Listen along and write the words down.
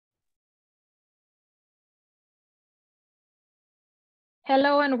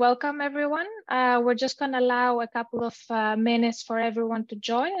Hello and welcome, everyone. We're just going to allow a couple of minutes for everyone to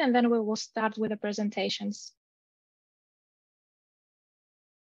join, and then we will start with the presentations.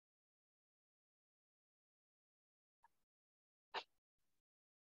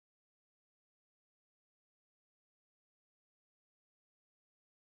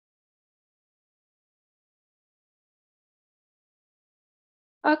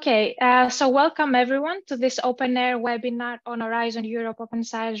 Okay, so welcome everyone to this OpenAIRE webinar on Horizon Europe Open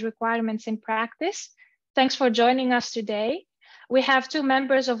Science Requirements in Practice. Thanks for joining us today. We have two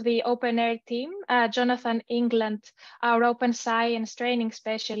members of the OpenAIRE team, Jonathan England, our Open Science Training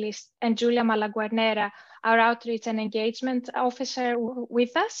Specialist, and Julia Malaguarnera, our Outreach and Engagement Officer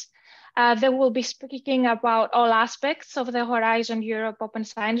with us. They will be speaking about all aspects of the Horizon Europe Open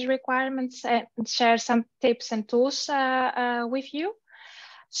Science requirements and share some tips and tools with you.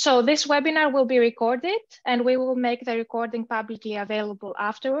 So this webinar will be recorded and we will make the recording publicly available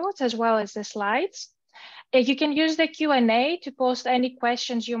afterwards, as well as the slides. You can use the Q&A to post any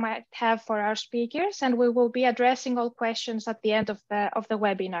questions you might have for our speakers, and we will be addressing all questions at the end of the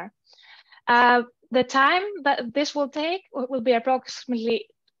webinar. The time that this will take will be approximately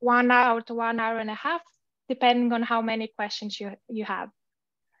 1 hour to 1 hour and a half, depending on how many questions you have.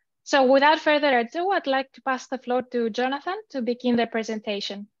 So without further ado, I'd like to pass the floor to Jonathan to begin the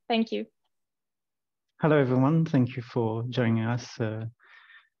presentation. Thank you. Hello, everyone. Thank you for joining us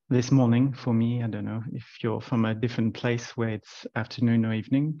this morning. For me, I don't know if you're from a different place where it's afternoon or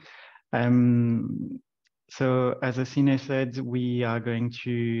evening. So as Asine said, we are going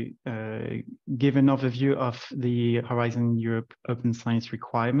to give an overview of the Horizon Europe Open Science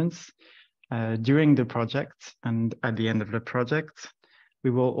requirements during the project and at the end of the project. We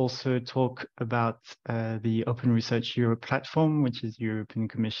will also talk about the Open Research Europe platform, which is the European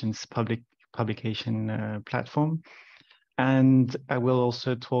Commission's publication platform. And I will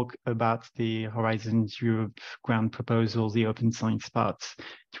also talk about the Horizon Europe grant proposal, the open science parts,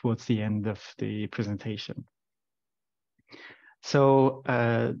 towards the end of the presentation. So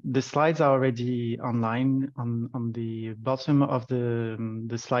the slides are already online. On the bottom of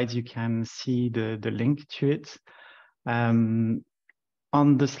the slides, you can see the link to it.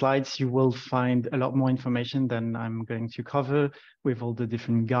 On the slides, you will find a lot more information than I'm going to cover, with all the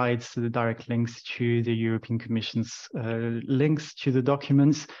different guides, the direct links to the European Commission's links to the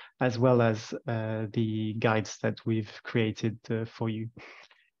documents, as well as the guides that we've created for you.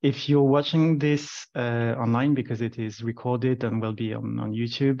 If you're watching this online, because it is recorded and will be on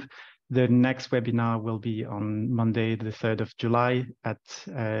YouTube, the next webinar will be on Monday, the 3rd of July at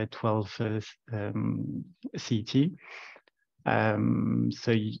 12 CET.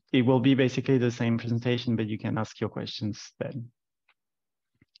 So it will be basically the same presentation, but you can ask your questions then.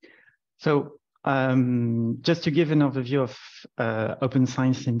 So just to give an overview of open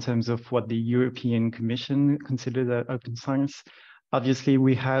science in terms of what the European Commission considers open science, obviously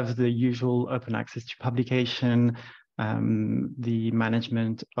we have the usual open access to publication, the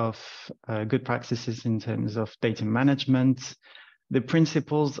management of good practices in terms of data management, the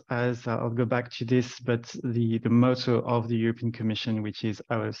principles, as I'll go back to this, but the motto of the European Commission, which is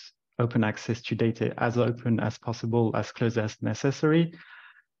ours, open access to data as open as possible, as close as necessary.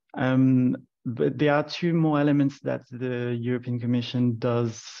 But there are two more elements that the European Commission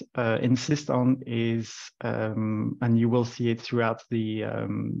does insist on is, and you will see it throughout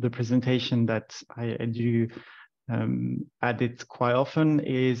the presentation that I do add it quite often,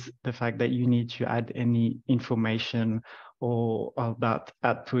 is the fact that you need to add any information or about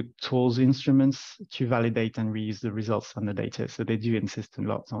output tools instruments to validate and reuse the results on the data. So they do insist a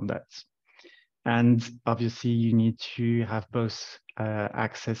lot on that. And obviously you need to have both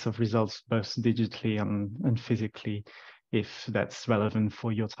access of results, both digitally and physically, if that's relevant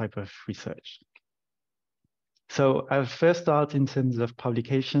for your type of research. So I'll first start in terms of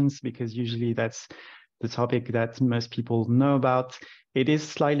publications, because usually that's the topic that most people know about. It is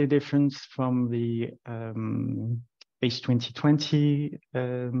slightly different from the H2020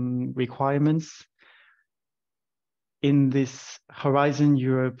 requirements. In this Horizon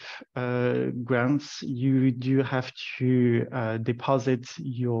Europe grants, you do have to deposit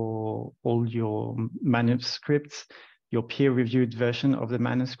all your manuscripts, your peer-reviewed version of the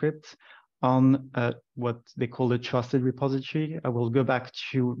manuscript, on what they call a trusted repository. I will go back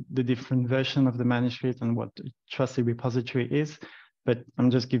to the different version of the manuscript and what a trusted repository is, but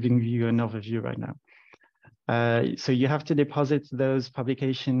I'm just giving you an overview right now. So you have to deposit those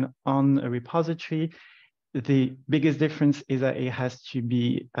publications on a repository. The biggest difference is that it has to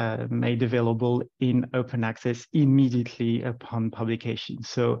be made available in open access immediately upon publication.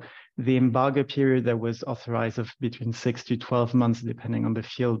 So the embargo period that was authorized of between 6 to 12 months, depending on the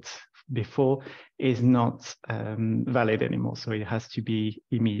field before, is not valid anymore. So it has to be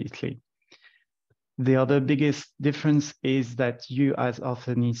immediately. The other biggest difference is that you as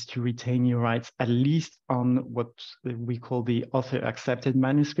author needs to retain your rights at least on what we call the author accepted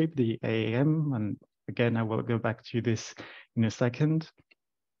manuscript, the AAM. And again, I will go back to this in a second.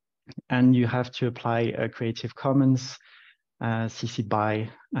 And you have to apply a Creative Commons CC BY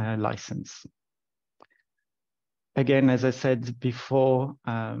license. Again, as I said before,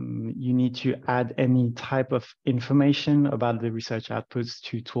 you need to add any type of information about the research outputs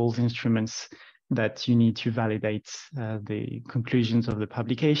to tools, instruments that you need to validate the conclusions of the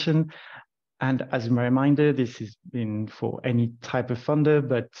publication. And as a reminder, this has been for any type of funder,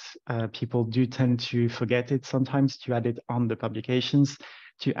 but people do tend to forget it sometimes to add it on the publications,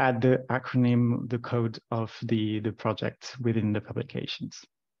 to add the acronym, the code of the project within the publications.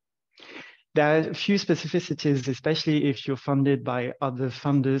 There are a few specificities, especially if you're funded by other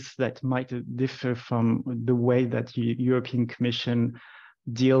funders, that might differ from the way that the European Commission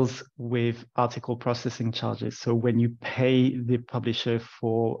deals with article processing charges. So when you pay the publisher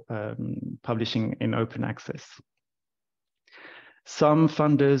for publishing in open access. Some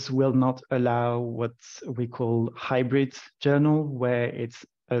funders will not allow what we call hybrid journal, where it's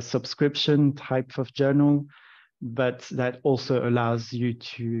a subscription type of journal, but that also allows you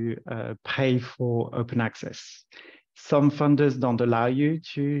to pay for open access. Some funders don't allow you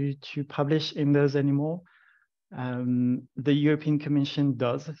to publish in those anymore. The European Commission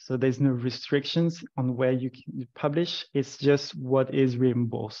does, so there's no restrictions on where you can publish, it's just what is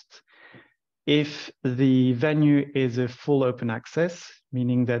reimbursed. If the venue is a full open access,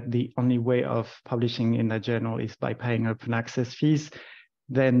 meaning that the only way of publishing in that journal is by paying open access fees,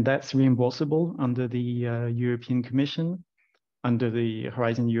 then that's reimbursable under the European Commission, under the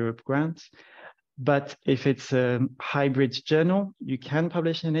Horizon Europe grant. But if it's a hybrid journal, you can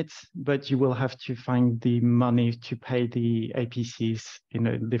publish in it, but you will have to find the money to pay the APCs in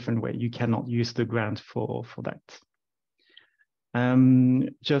a different way. You cannot use the grant for that.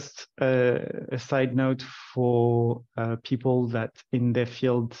 Just a side note for people that in their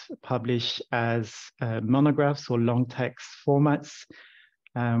field publish as monographs or long text formats,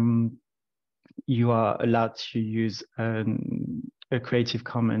 you are allowed to use a Creative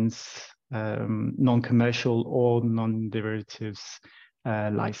Commons non-commercial or non-derivatives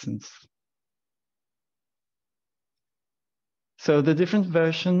license. So the different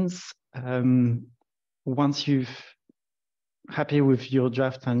versions, once you've happy with your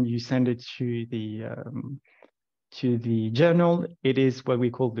draft and you send it to the journal, it is what we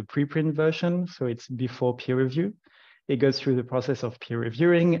call the preprint version. So it's before peer review. It goes through the process of peer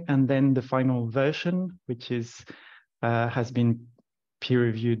reviewing, and then the final version, which is has been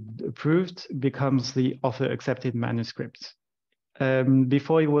peer-reviewed, approved, becomes the author-accepted manuscript.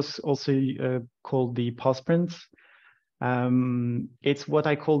 Before it was also called the postprint. It's what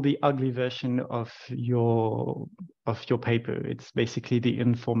I call the ugly version of your paper. It's basically the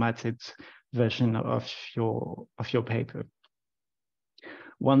unformatted version of your paper.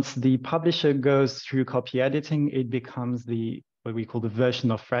 Once the publisher goes through copy editing, it becomes what we call the version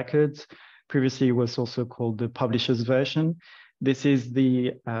of record. Previously, it was also called the publisher's version. This is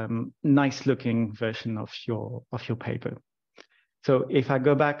the nice looking version of your paper. So if I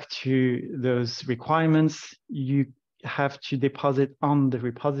go back to those requirements, you have to deposit on the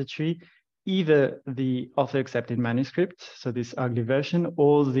repository either the author accepted manuscript, so this ugly version,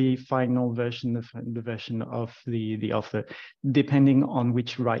 or the final version, the version of the author, depending on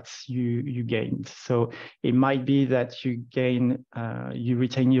which rights you gained. So it might be that you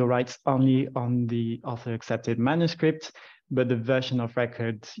retain your rights only on the author accepted manuscript, but the version of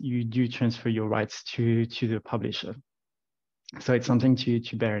record, you do transfer your rights to the publisher. So it's something to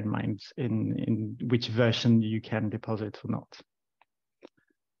bear in mind in which version you can deposit or not.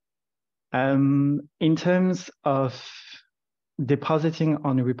 In terms of depositing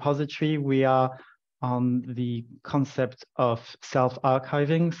on a repository, we are on the concept of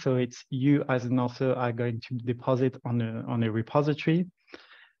self-archiving. So it's you as an author are going to deposit on a repository.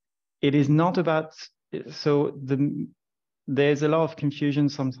 It is not about, there's a lot of confusion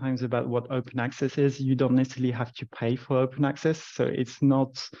sometimes about what open access is. You don't necessarily have to pay for open access. So it's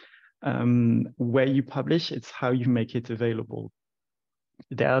not where you publish, it's how you make it available.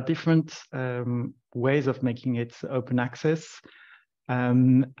 There are different ways of making it open access.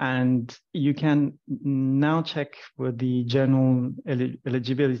 And you can now check for the journal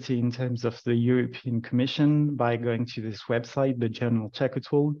eligibility in terms of the European Commission by going to this website, the Journal Checker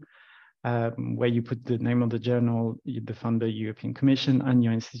tool, where you put the name of the journal, the funder, European Commission, and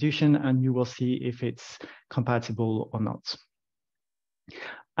your institution, and you will see if it's compatible or not.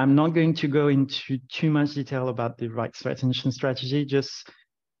 I'm not going to go into too much detail about the rights retention strategy, just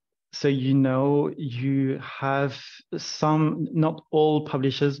so you know, you have some, not all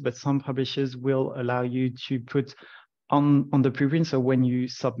publishers, but some publishers will allow you to put on the preprint. So when you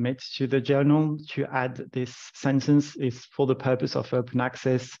submit to the journal, to add this sentence is for the purpose of open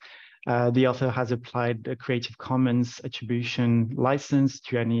access. The author has applied a Creative Commons attribution license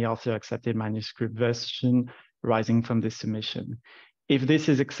to any author accepted manuscript version arising from this submission. If this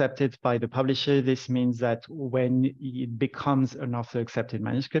is accepted by the publisher, this means that when it becomes an author-accepted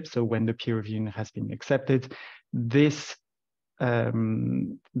manuscript, so when the peer review has been accepted, this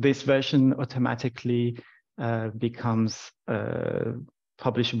version automatically becomes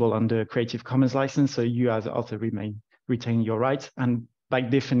publishable under Creative Commons license. So you as author retain your rights, and by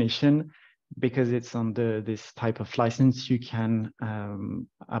definition, because it's under this type of license, you can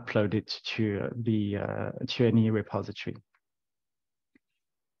upload it to any repository.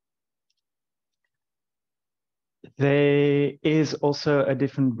 There is also a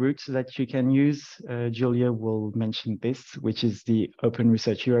different route that you can use. Julia will mention this, which is the Open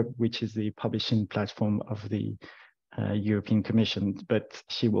Research Europe, which is the publishing platform of the European Commission, but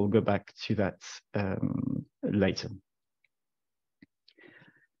she will go back to that later.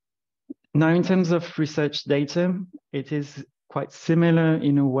 Now, in terms of research data, it is quite similar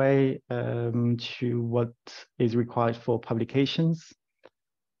in a way to what is required for publications.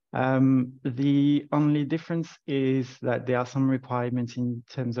 The only difference is that there are some requirements in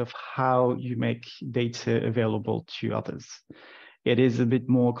terms of how you make data available to others. It is a bit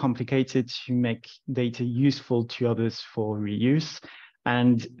more complicated to make data useful to others for reuse.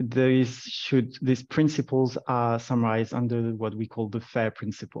 And these principles are summarized under what we call the FAIR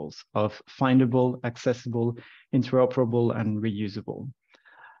principles of findable, accessible, interoperable, and reusable.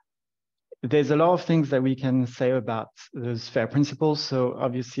 There's a lot of things that we can say about those FAIR principles. So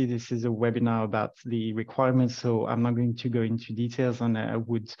obviously this is a webinar about the requirements, so I'm not going to go into details, and I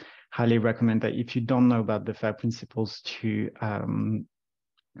would highly recommend that if you don't know about the FAIR principles to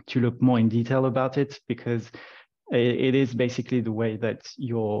look more in detail about it, because it is basically the way that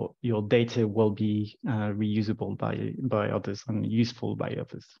your data will be reusable by others and useful by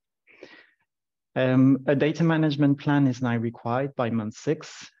others. A data management plan is now required by month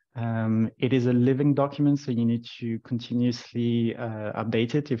 6. It is a living document, so you need to continuously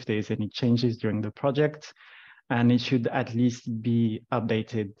update it if there's any changes during the project, and it should at least be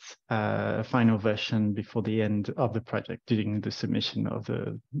updated final version before the end of the project during the submission of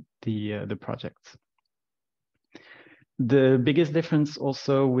the project. The biggest difference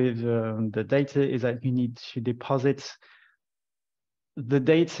also with the data is that you need to deposit the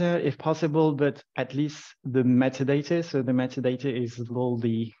data if possible, but at least the metadata. So the metadata is all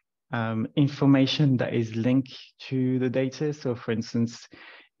the information that is linked to the data. So for instance,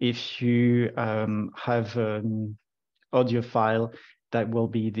 if you have an audio file, that will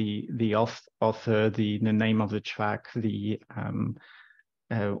be the author, the name of the track,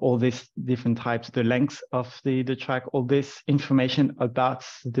 all these different types, the length of the track, all this information about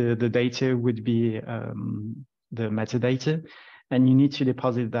the data would be the metadata. And you need to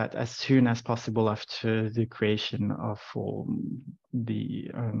deposit that as soon as possible after the creation of the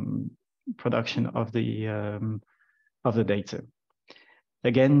production of the data.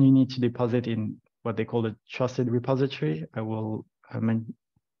 Again, you need to deposit in what they call a trusted repository. I will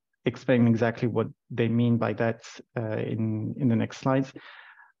explain exactly what they mean by that in the next slides.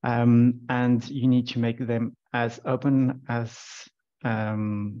 And you need to make them as open as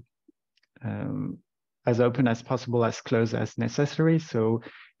possible, as close as necessary. So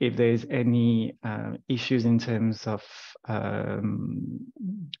if there's any issues in terms of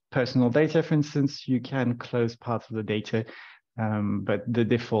personal data, for instance, you can close part of the data, but the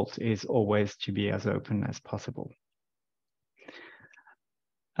default is always to be as open as possible.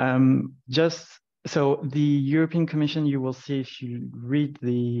 So the European Commission, you will see if you read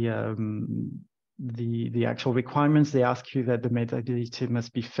the actual requirements, they ask you that the metadata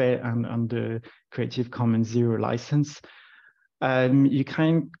must be fair and under Creative Commons 0 license. You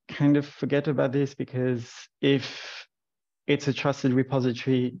kind of forget about this, because if it's a trusted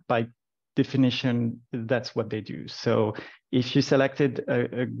repository, by definition, that's what they do. So if you selected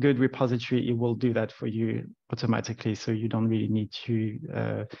a good repository, it will do that for you automatically. So you don't really need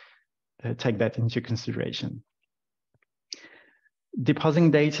to take that into consideration.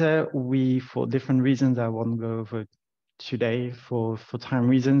 Depositing data, for different reasons I won't go over today for time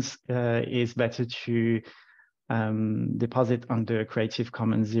reasons, is better to deposit under a Creative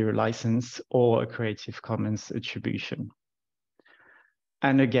Commons Zero license or a Creative Commons attribution.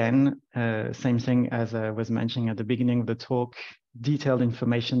 And again, same thing as I was mentioning at the beginning of the talk, detailed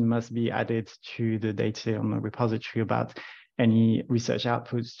information must be added to the data on the repository about any research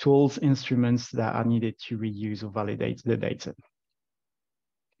outputs, tools, instruments that are needed to reuse or validate the data.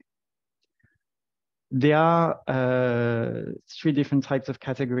 There are 3 different types of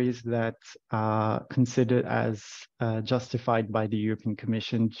categories that are considered as justified by the European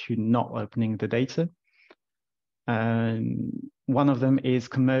Commission to not opening the data. One of them is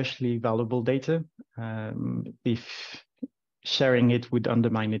commercially valuable data. If sharing it would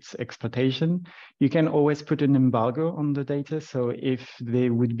undermine its exploitation, you can always put an embargo on the data. So if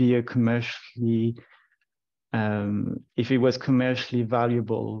there would be a commercially, if it was commercially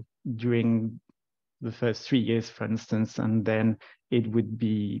valuable during the first 3 years, for instance, and then it would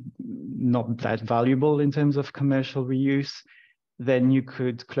be not that valuable in terms of commercial reuse, then you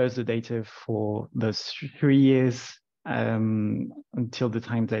could close the data for those 3 years until the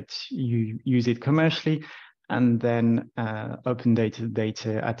time that you use it commercially, and then open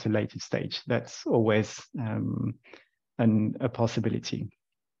data at a later stage. That's always a possibility.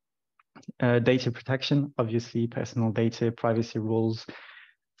 Data protection, obviously, personal data, privacy rules,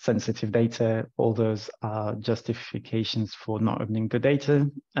 sensitive data, all those are justifications for not opening the data.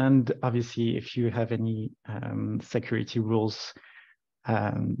 And obviously, if you have any security rules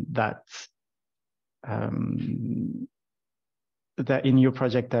that in your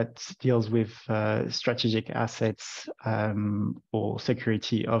project that deals with strategic assets or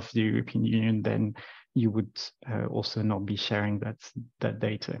security of the European Union, then you would also not be sharing that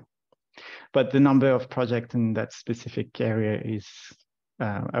data. But the number of projects in that specific area is,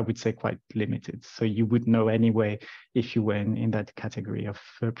 I would say, quite limited. So you would know anyway if you were in that category of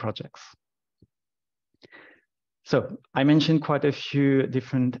projects. So I mentioned quite a few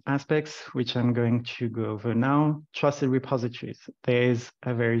different aspects, which I'm going to go over now. Trusted repositories. There's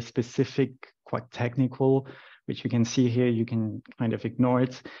a very specific, quite technical, which you can see here. You can kind of ignore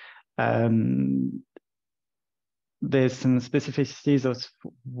it. There's some specificities of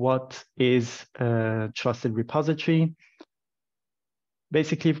what is a trusted repository.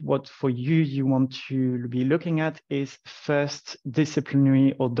 Basically, what for you want to be looking at is first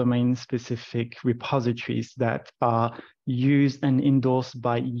disciplinary or domain-specific repositories that are used and endorsed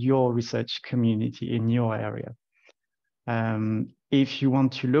by your research community in your area. If you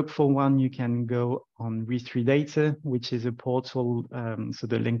want to look for one, you can go on Re3Data, which is a portal, so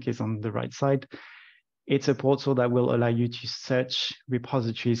the link is on the right side. It's a portal that will allow you to search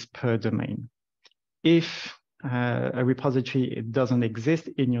repositories per domain. If a repository doesn't exist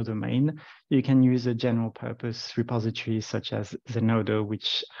in your domain, you can use a general purpose repository such as Zenodo,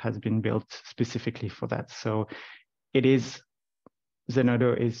 which has been built specifically for that. So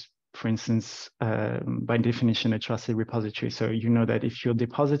Zenodo is, for instance, by definition, a trusted repository. So you know that if you're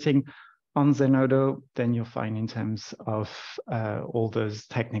depositing on Zenodo, then you're fine in terms of all those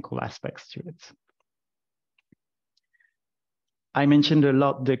technical aspects to it. I mentioned a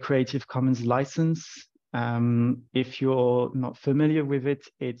lot the Creative Commons license. If you're not familiar with it,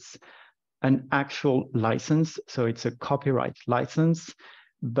 it's an actual license. So it's a copyright license,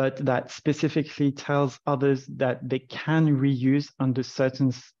 but that specifically tells others that they can reuse under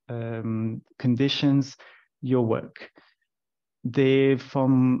certain conditions your work. They're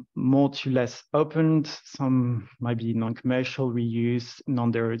from more to less open. Some might be non-commercial reuse,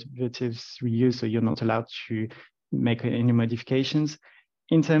 non-derivatives reuse, so you're not allowed to make any modifications.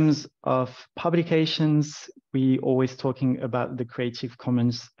 In terms of publications, we always talking about the Creative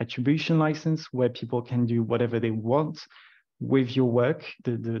Commons attribution license, where people can do whatever they want with your work,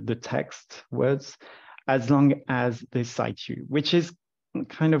 the text, words, as long as they cite you, which is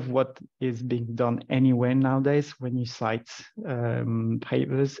kind of what is being done anywhere nowadays when you cite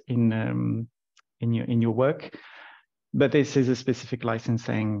papers in your work. But this is a specific license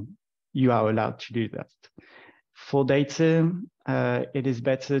saying you are allowed to do that. For data, it is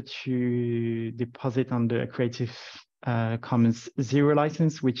better to deposit under a Creative Commons Zero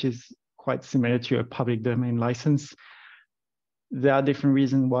license, which is quite similar to a public domain license. There are different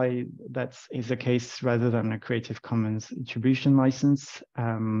reasons why that is the case rather than a Creative Commons attribution license.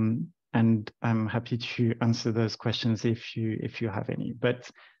 And I'm happy to answer those questions if you have any. But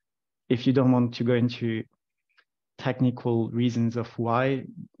if you don't want to go into technical reasons of why,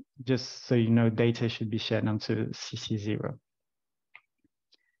 just so you know, data should be shared onto CC0.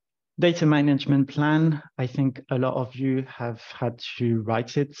 Data management plan, I think a lot of you have had to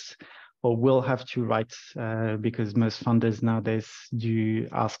write it or will have to write because most funders nowadays do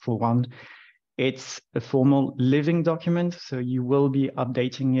ask for one. It's a formal living document, so you will be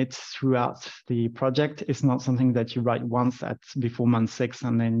updating it throughout the project. It's not something that you write once before month 6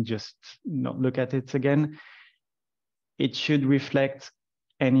 and then just not look at it again. It should reflect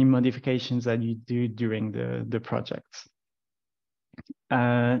any modifications that you do during the project.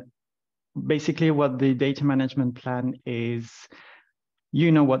 Basically, what the data management plan is,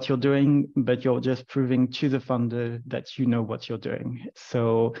 you know what you're doing, but you're just proving to the funder that you know what you're doing.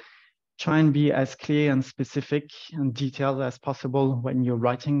 So try and be as clear and specific and detailed as possible when you're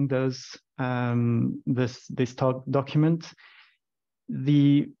writing those this document.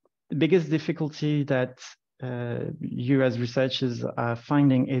 The biggest difficulty that you as researchers are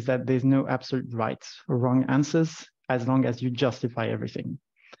finding is that there's no absolute right or wrong answers as long as you justify everything.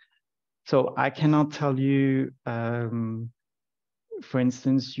 So I cannot tell you, for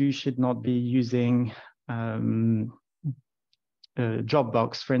instance, you should not be using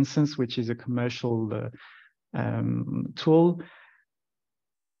Dropbox, for instance, which is a commercial tool,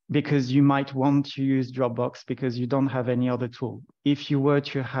 because you might want to use Dropbox because you don't have any other tool. If you were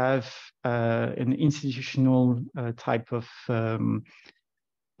to have an institutional type of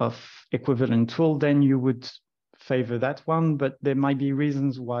equivalent tool, then you would favor that one, but there might be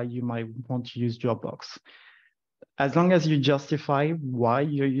reasons why you might want to use Dropbox. As long as you justify why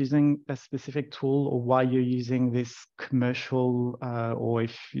you're using a specific tool or why you're using this commercial or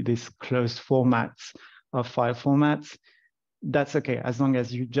if this closed format of file formats, that's okay, as long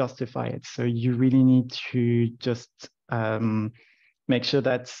as you justify it. So you really need to just make sure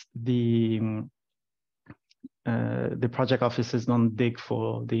that the project officers don't dig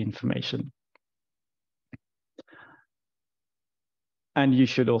for the information. And you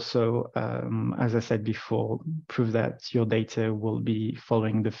should also, as I said before, prove that your data will be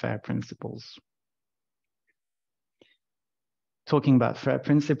following the FAIR principles. Talking about FAIR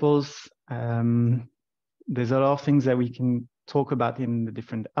principles, there's a lot of things that we can talk about in the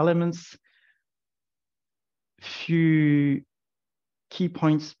different elements. Few key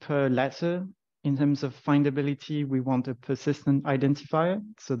points per letter. In terms of findability, we want a persistent identifier.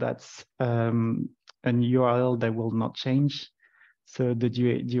 So that's an URL that will not change. So the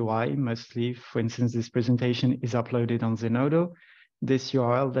DOI mostly, for instance, this presentation is uploaded on Zenodo. This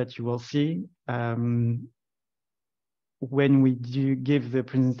URL that you will see, when we do give the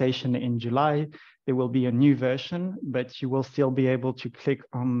presentation in July, there will be a new version, but you will still be able to click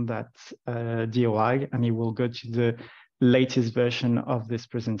on that DOI and it will go to the latest version of this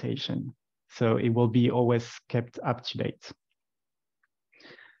presentation. So it will be always kept up to date.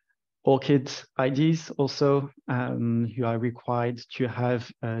 ORCID IDs also, you are required to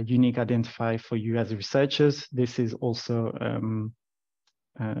have a unique identifier for you as researchers. This is also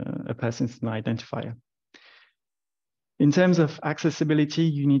a persistent identifier. In terms of accessibility,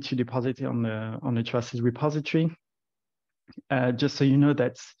 you need to deposit it on a trusted repository. Just so you know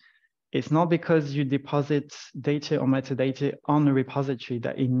that it's not because you deposit data or metadata on a repository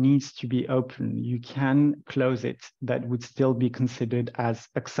that it needs to be open. You can close it. That would still be considered as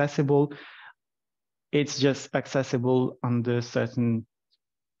accessible. It's just accessible under certain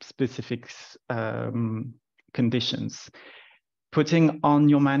specific conditions. Putting on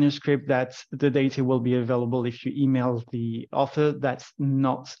your manuscript that the data will be available if you email the author, that's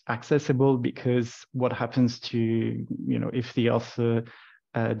not accessible, because what happens to, you know, if the author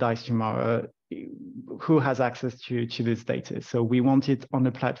dies tomorrow, who has access to this data? So we want it on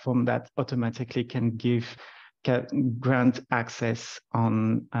a platform that automatically can grant access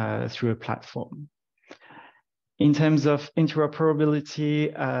on through a platform. In terms of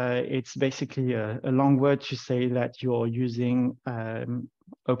interoperability, it's basically a long word to say that you're using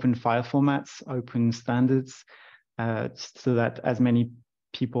open file formats, open standards, so that as many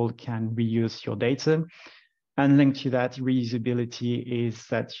people can reuse your data. And linked to that, reusability is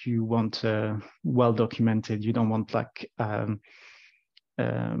that you want well documented. You don't want like a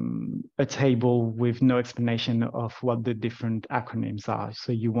table with no explanation of what the different acronyms are.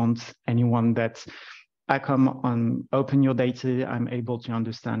 So you want anyone that I come on, open your data, I'm able to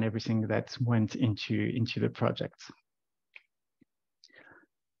understand everything that went into the project.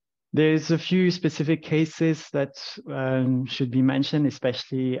 There's a few specific cases that should be mentioned,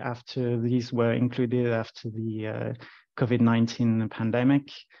 especially after these were included after the COVID-19 pandemic.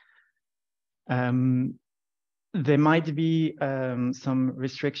 There might be some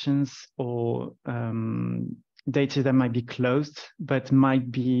restrictions or data that might be closed, but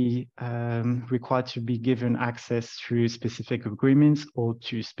might be required to be given access through specific agreements or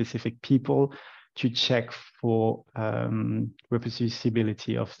to specific people to check for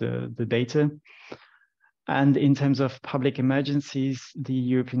reproducibility of the data. And in terms of public emergencies, the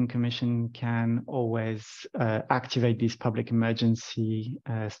European Commission can always activate this public emergency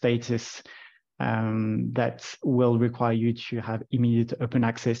status that will require you to have immediate open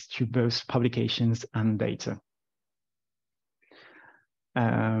access to both publications and data.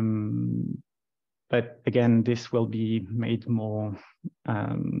 But again, this will be made more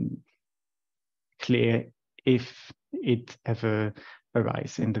clear if it ever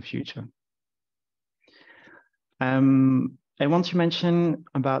arises in the future. I want to mention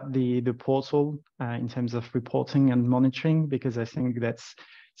about the portal in terms of reporting and monitoring, because I think that's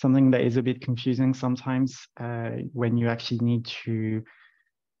something that is a bit confusing sometimes when you actually need to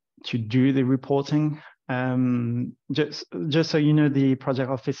do the reporting. Just so you know, the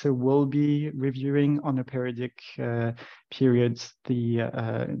project officer will be reviewing on a periodic periods.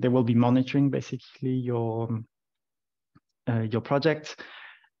 They will be monitoring basically your project.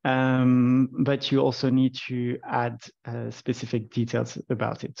 But you also need to add specific details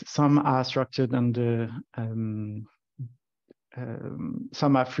about it. Some are structured under,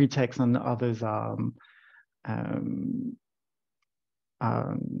 some are free text and others are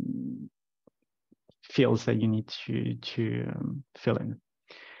fields that you need to fill in.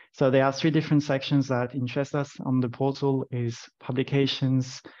 So there are 3 different sections that interest us on the portal: is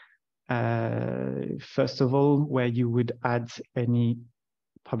publications, first of all, where you would add any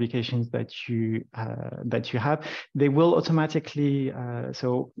publications that you have. They will automatically,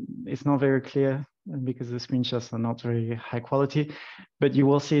 so it's not very clear because the screenshots are not very high quality, but you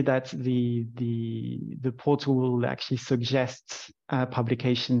will see that the portal will actually suggest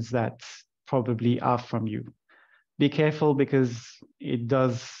publications that probably are from you. Be careful because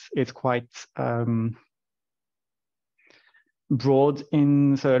it's quite broad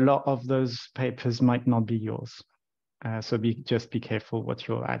so a lot of those papers might not be yours. So just be careful what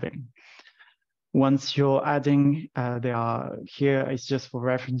you're adding. Once you're adding, here it's just for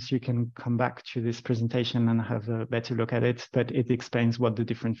reference. You can come back to this presentation and have a better look at it, but it explains what the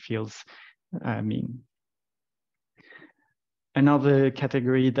different fields mean. Another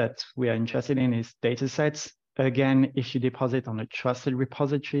category that we are interested in is datasets. Again, if you deposit on a trusted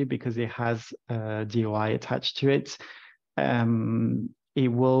repository because it has a DOI attached to it, it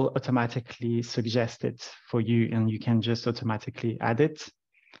will automatically suggest it for you and you can just automatically add it.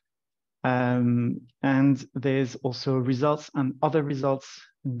 And there's also results and other results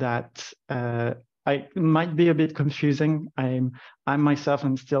that might be a bit confusing. I myself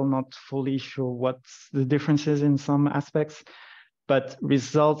am still not fully sure what the difference is in some aspects, but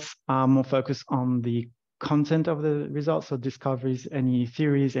results are more focused on the content of the results, so discoveries, any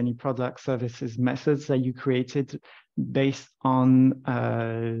theories, any products, services, methods that you created based on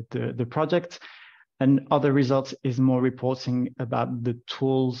the project. And other results is more reporting about the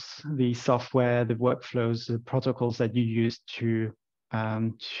tools, the software, the workflows, the protocols that you use during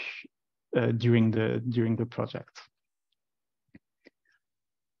the project.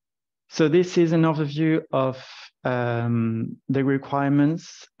 So this is an overview of the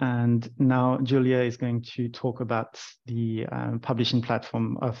requirements, and now Julia is going to talk about the publishing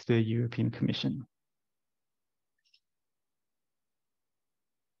platform of the European Commission.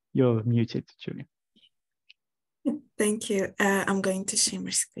 You're muted, Julia. Thank you. I'm going to share my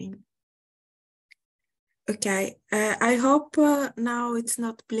screen. Okay, I hope now it's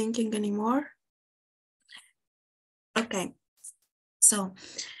not blinking anymore. Okay, so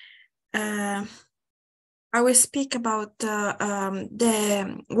I will speak about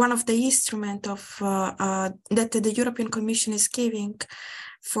one of the instruments of that the European Commission is giving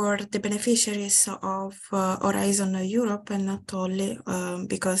for the beneficiaries of Horizon Europe, and not only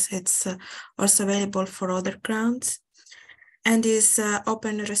because it's also available for other grants, and is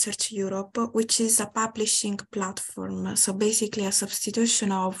Open Research Europe, which is a publishing platform. So basically a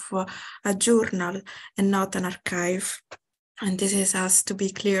substitution of a journal and not an archive. And this has to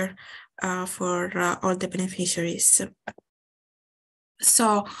be clear for all the beneficiaries.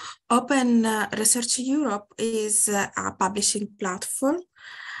 So Open Research Europe is a publishing platform.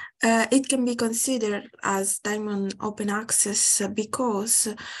 It can be considered as Diamond Open Access because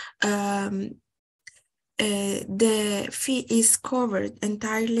the fee is covered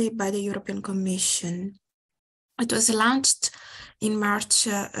entirely by the European Commission. It was launched in March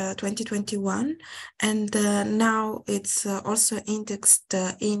 2021, and now it's also indexed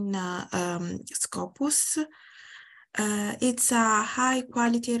in Scopus. It's a high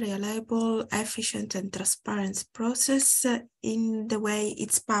quality, reliable, efficient, and transparent process in the way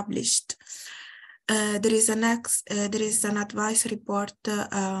it's published. There is an advice report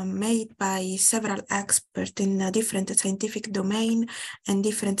made by several experts in a different scientific domain and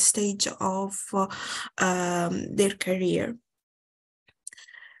different stage of their career.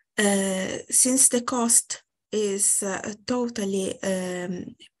 Since the cost is totally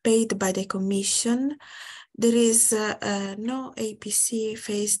paid by the Commission, there is no APC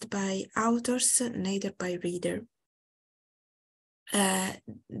faced by authors, neither by reader.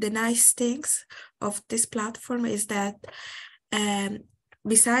 The nice things of this platform is that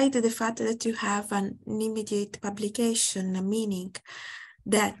beside the fact that you have an immediate publication, meaning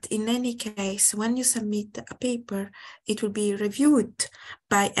that in any case, when you submit a paper, it will be reviewed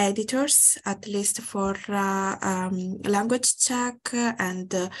by editors, at least for language check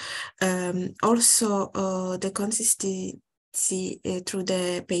and also the consistency through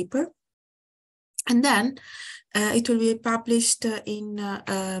the paper. And then it will be published in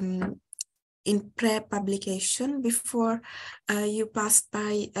pre-publication before you pass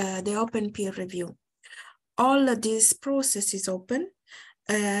by the open peer review. All of this process is open,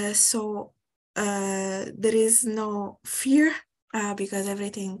 so there is no fear because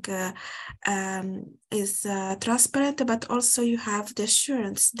everything is transparent, but also you have the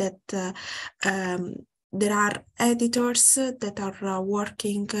assurance that there are editors that are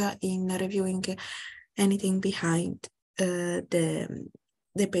working in reviewing anything behind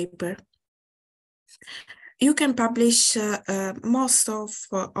the paper. You can publish most of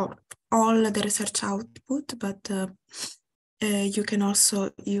all the research output, but you can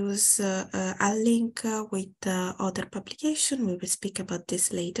also use a link with other publication. We will speak about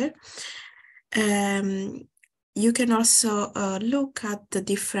this later. You can also look at the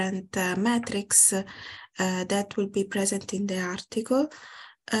different metrics that will be present in the article.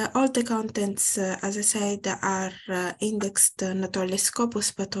 All the contents, as I said, are indexed not only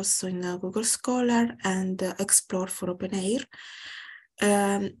Scopus, but also in Google Scholar and Explore for OpenAIRE.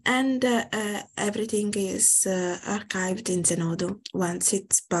 And everything is archived in Zenodo once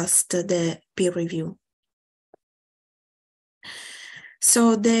it's passed the peer review.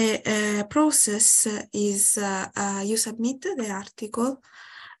 So the process is you submit the article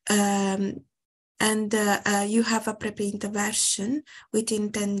and you have a preprint version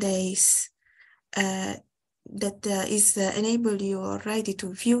within 10 days that is enable you already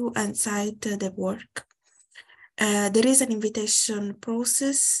to view and cite the work. There is an invitation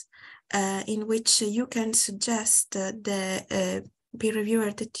process in which you can suggest the peer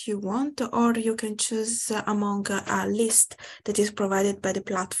reviewer that you want, or you can choose among a list that is provided by the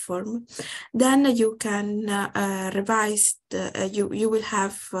platform. Then you can revise, you will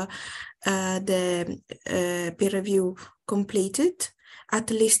have the peer review completed, at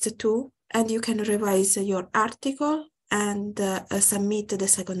least 2, and you can revise your article and submit the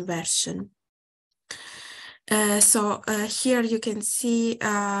second version. So here you can see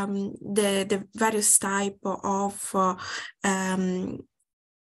the various type of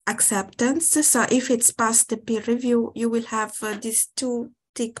acceptance. So if it's past the peer review, you will have these 2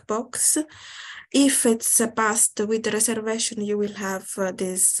 tick box. If it's passed with the reservation, you will have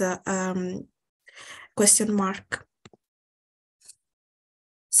this question mark.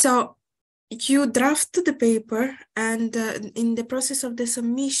 So you draft the paper, and in the process of the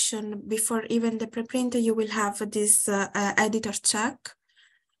submission, before even the preprint, you will have this editor check.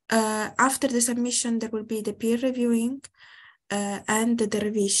 After the submission, there will be the peer reviewing and the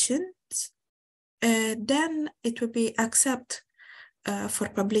revisions. Then it will be accepted for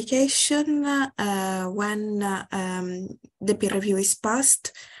publication when the peer review is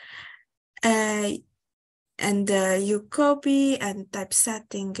passed. And you copy and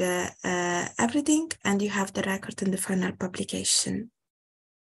typesetting everything, and you have the record in the final publication.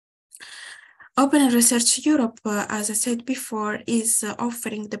 OpenAIRE Research Europe, as I said before, is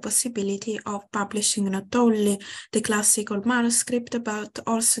offering the possibility of publishing not only the classical manuscript, but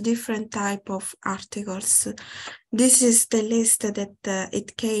also different type of articles. This is the list that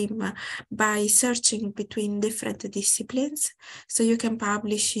it came by searching between different disciplines. So you can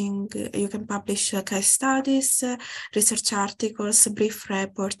publish case studies, research articles, brief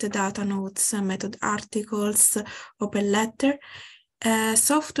report, data notes, method articles, open letter,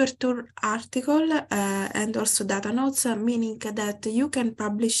 software tool article, and also data notes, meaning that you can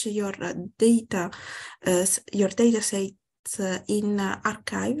publish your data, your data sets in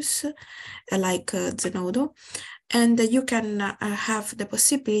archives like Zenodo, and you can have the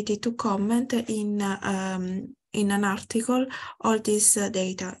possibility to comment in an article all this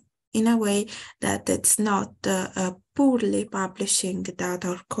data. in a way that it's not poorly publishing data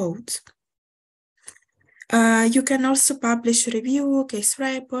or codes. You can also publish review, case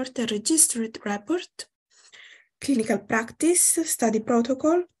report, a registered report, clinical practice, study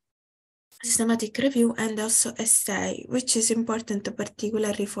protocol, systematic review, and also essay, which is important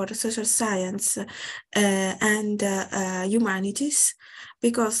particularly for social science and humanities,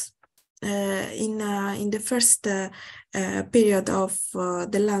 because in the first period of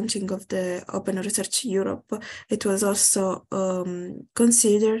the launching of the Open Research Europe, it was also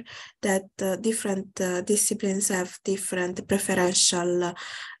considered that different disciplines have different preferential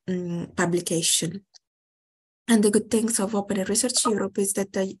publication. And the good things of OpenAIRE Research Europe is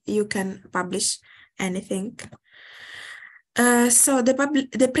that you can publish anything. So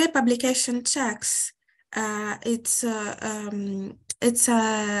the pre-publication checks, it's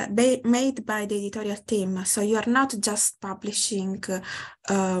made by the editorial team. So you are not just publishing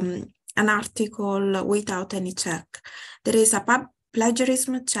an article without any check. There is a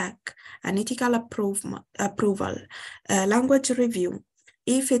plagiarism check, an ethical approval, language review.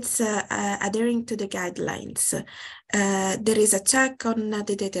 If it's adhering to the guidelines, there is a check on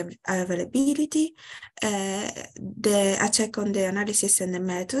the data availability, a check on the analysis and the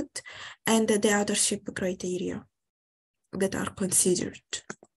method, and the authorship criteria that are considered.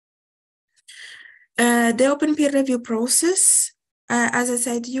 The open peer review process, as I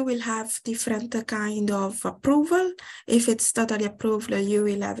said, you will have different kind of approval. If it's totally approved, you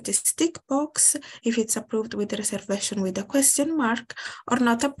will have this tick box. If it's approved with reservation with a question mark, or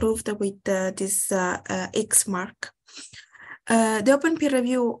not approved with this X mark. The open peer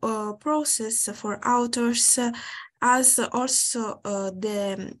review process for authors has also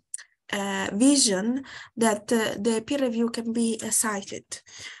the vision that the peer review can be cited.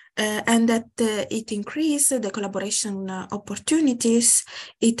 And that it increased the collaboration opportunities,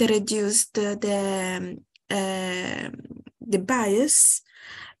 it reduced the bias,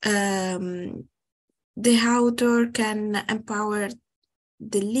 the author can empower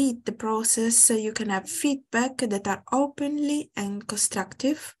the lead the process, so you can have feedback that are openly and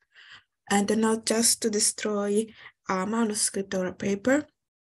constructive, and not just to destroy a manuscript or a paper.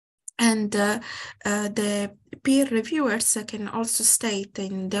 And the peer reviewers can also state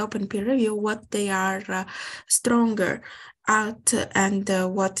in the open peer review what they are stronger at and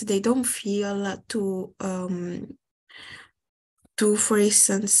what they don't feel to for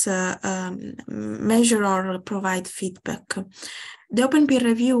instance, measure or provide feedback. The open peer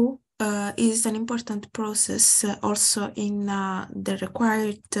review is an important process also in the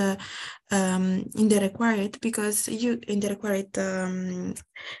required because in the required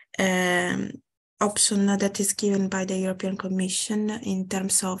option that is given by the European Commission in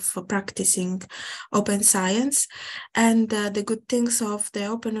terms of practicing open science. And the good things of the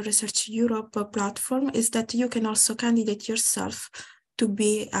Open Research Europe platform is that you can also candidate yourself to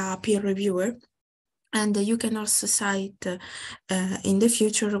be a peer reviewer. And you can also cite in the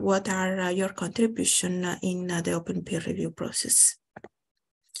future what are your contribution in the open peer review process.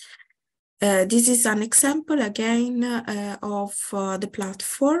 This is an example again of the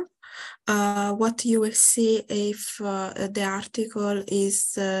platform. What you will see if the article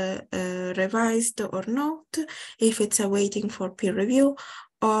is revised or not, if it's awaiting for peer review,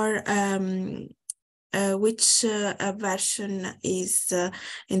 or which version is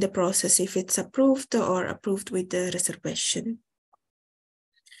in the process, if it's approved or approved with the reservation.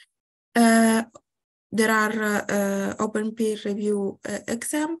 There are open peer review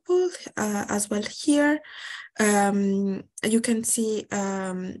examples as well here. You can see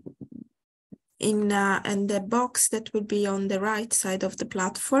in the box that will be on the right side of the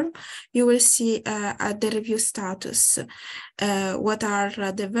platform, you will see the review status. What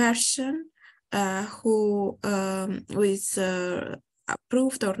are the version, who is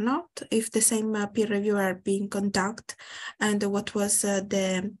approved or not, if the same peer reviewer are being conducted, and what was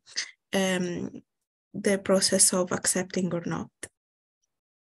the process of accepting or not.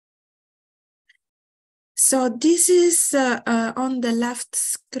 So this is on the left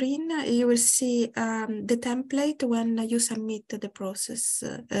screen. You will see the template when you submit the process,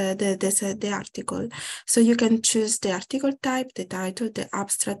 the article. So you can choose the article type, the title, the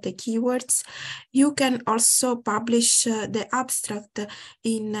abstract, the keywords. You can also publish the abstract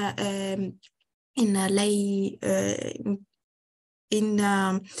in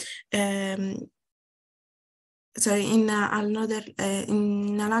another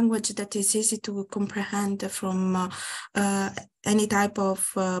in a language that is easy to comprehend from any type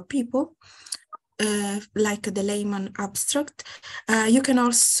of people, like the layman abstract. You can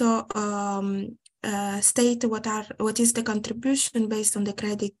also state what is the contribution based on the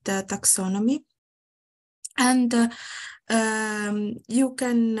credit taxonomy, and you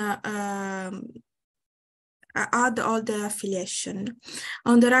can add all the affiliation.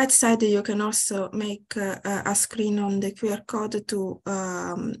 On the right side, you can also make a screen on the QR code to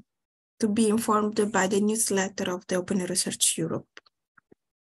be informed by the newsletter of the OpenAIRE Research Europe.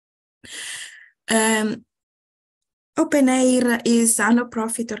 OpenAIRE is a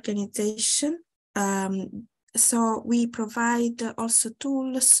non-profit organization, so we provide also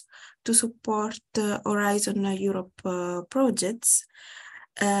tools to support Horizon Europe projects.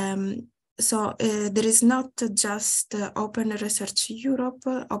 So there is not just Open Research Europe.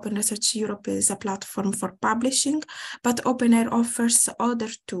 Open Research Europe is a platform for publishing, but OpenAIRE offers other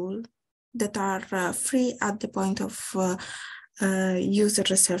tools that are free at the point of user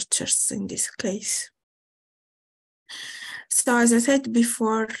researchers in this case. So as I said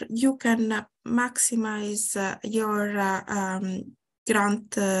before, you can maximize your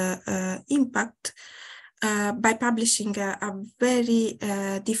grant impact by publishing a very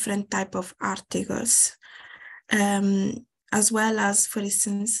different type of articles, as well as, for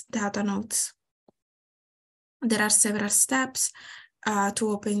instance, data notes. There are several steps to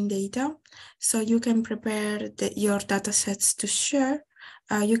open data. So you can prepare your data sets to share.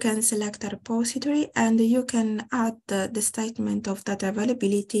 You can select a repository, and you can add the statement of data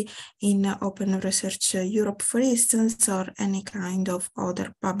availability in Open Research Europe, for instance, or any kind of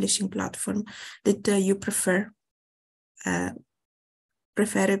other publishing platform that you prefer,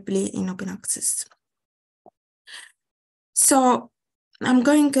 preferably in open access. So I'm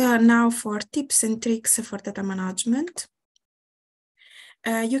going now for tips and tricks for data management.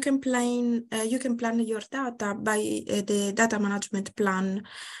 You can plan your data by the data management plan.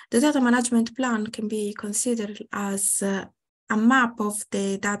 The data management plan can be considered as a map of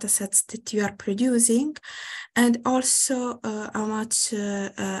the data sets that you are producing, and also how much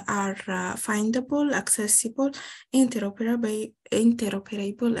are findable, accessible, interoperable,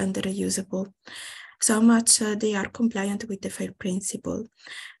 and reusable. So how much they are compliant with the FAIR principle.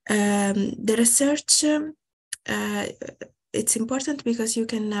 The research, it's important because you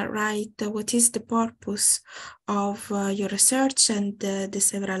can write what is the purpose of your research and the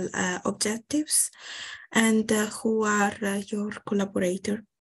several objectives, and who are your collaborators.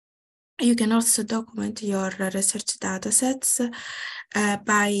 You can also document your research data sets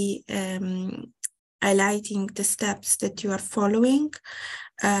by highlighting the steps that you are following,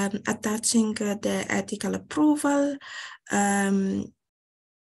 attaching the ethical approval,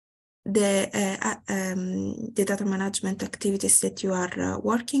 the data management activities that you are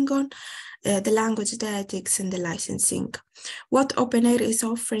working on, the language, the ethics, and the licensing. What OpenAIRE is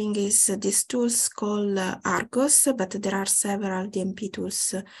offering is these tools called Argos, but there are several DMP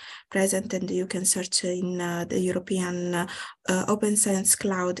tools present, and you can search in the European Open Science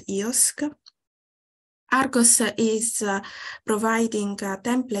Cloud EOSC. Argos is providing a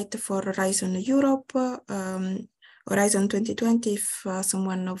template for Horizon Europe, Horizon 2020, if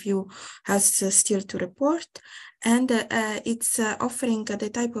someone of you has still to report, and it's offering the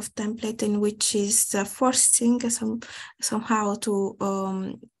type of template in which is forcing somehow to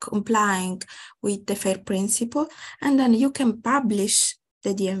complying with the FAIR principle, and then you can publish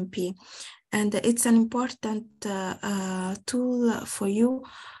the DMP, and it's an important tool for you.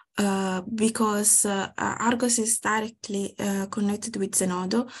 Because Argos is directly connected with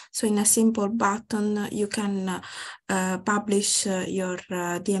Zenodo. So in a simple button, you can publish your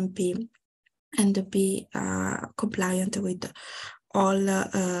DMP and be compliant with all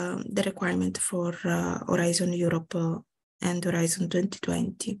the requirements for Horizon Europe and Horizon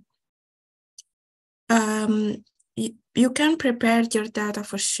 2020. You can prepare your data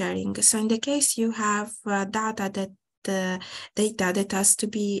for sharing. So in the case you have data that has to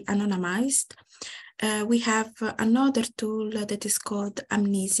be anonymized, we have another tool that is called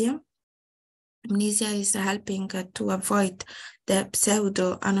Amnesia. Amnesia is helping to avoid the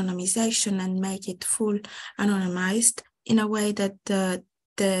pseudo-anonymization and make it full anonymized in a way that the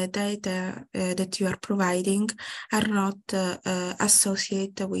data that you are providing are not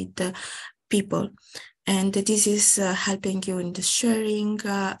associated with people. And this is helping you in the sharing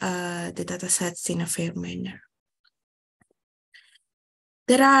the data sets in a fair manner.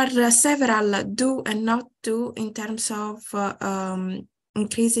 There are several do and not do in terms of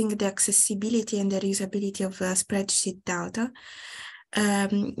increasing the accessibility and the reusability of spreadsheet data.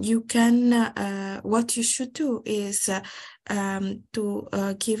 You can, what you should do is to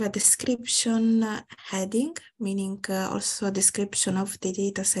give a description heading, meaning also a description of the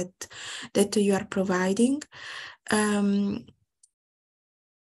data set that you are providing.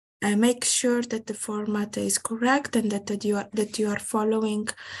 make sure that the format is correct and that you are following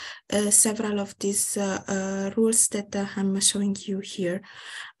several of these rules that I'm showing you here.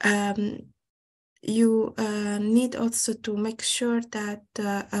 You need also to make sure that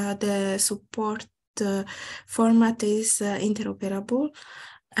the support format is interoperable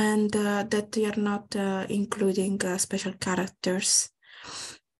and that you are not including special characters.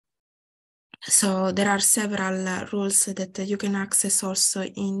 So there are several rules that you can access also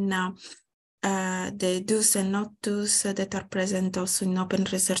in the do's and not do's that are present also in Open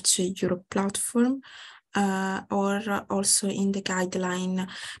Research Europe platform or also in the guideline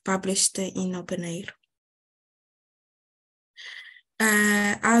published in OpenAIRE.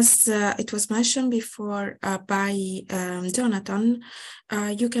 As it was mentioned before by Jonathan,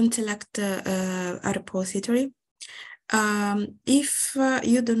 you can select a repository. If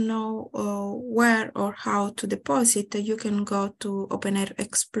you don't know where or how to deposit, you can go to OpenAIRE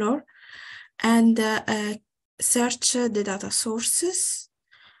Explore and search the data sources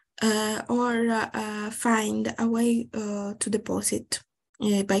or find a way to deposit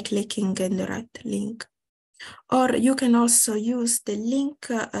by clicking in the right link. Or you can also use the link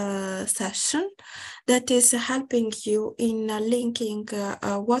session that is helping you in linking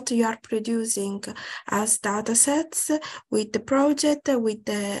what you are producing as datasets with the project, with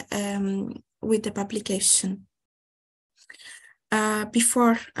the publication.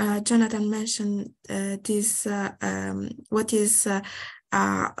 Before Jonathan mentioned this, what is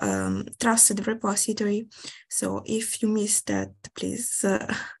trusted repository. So if you missed that, please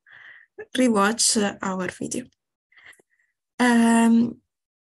rewatch our video. In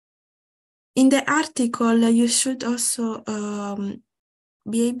the article, you should also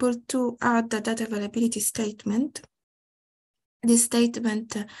be able to add the data availability statement. This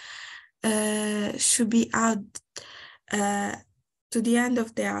statement should be added to the end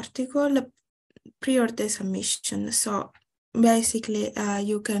of the article prior to submission. So basically,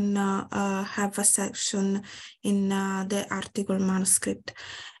 you can have a section in the article manuscript.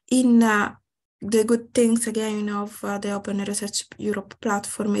 In the good things again of the Open Research Europe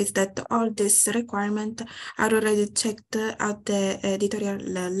platform is that all these requirements are already checked at the editorial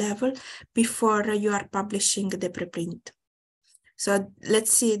level before you are publishing the preprint. So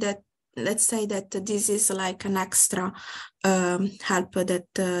let's say that this is like an extra help that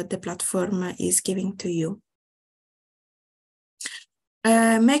the platform is giving to you.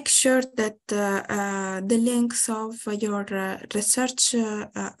 Make sure that the links of your research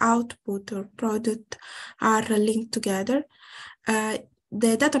output or product are linked together.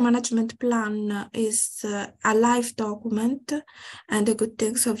 The data management plan is a live document, and the good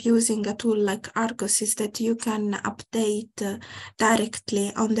things of using a tool like Argos is that you can update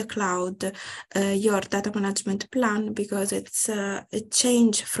directly on the cloud your data management plan, because it's a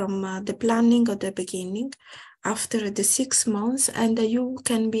change from the planning at the beginning after the 6 months, and you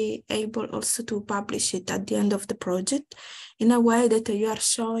can be able also to publish it at the end of the project in a way that you are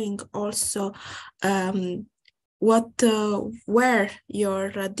showing also where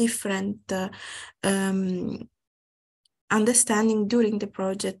your different understanding during the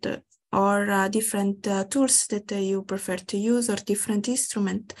project or different tools that you prefer to use, or different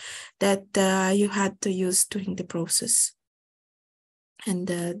instrument that you had to use during the process and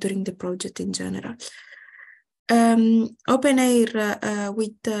during the project in general. OpenAIRE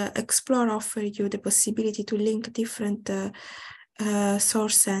with Explore offer you the possibility to link different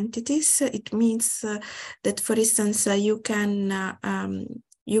source entities. It means that, for instance, you can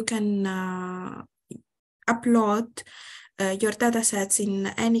upload your datasets in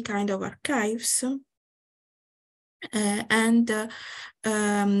any kind of archives and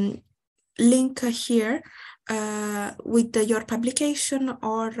link here with your publication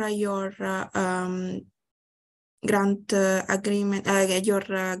or your grant agreement, your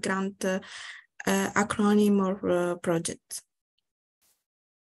grant acronym or project.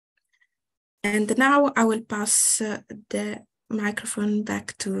 And now I will pass the microphone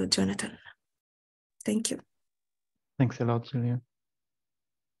back to Jonathan. Thank you. Thanks a lot, Julia.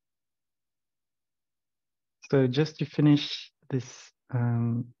 So just to finish this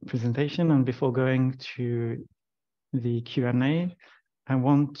presentation, and before going to the Q&A, I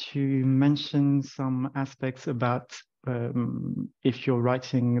want to mention some aspects about if you're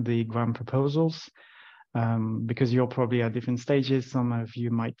writing the grant proposals, because you're probably at different stages. Some of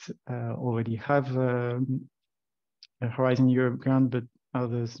you might already have a Horizon Europe grant, but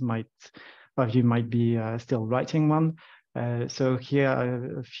others might be still writing one. So here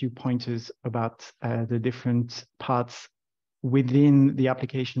are a few pointers about the different parts within the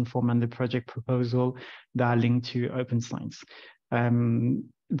application form and the project proposal that are linked to open science.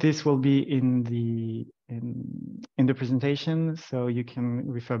 this will be in the presentation, so you can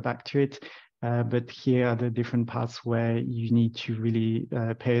refer back to it. But here are the different parts where you need to really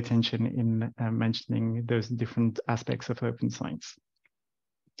pay attention in mentioning those different aspects of open science.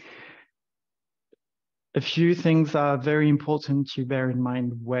 A few things are very important to bear in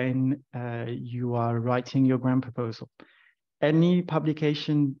mind when you are writing your grant proposal. Any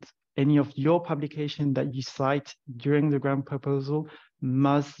of your publication that you cite during the grant proposal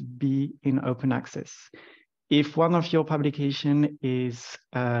must be in open access. If one of your publication is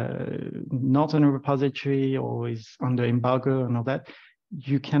not in a repository or is under embargo and all that,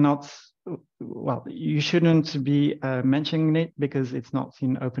 you cannot, well, you shouldn't be mentioning it because it's not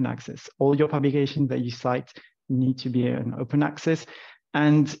in open access. All your publications that you cite need to be in open access,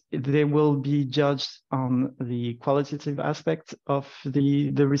 and they will be judged on the qualitative aspect of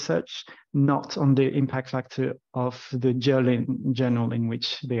the research, not on the impact factor of the journal in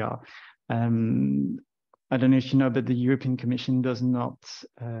which they are. I don't know if you know, but the European Commission does not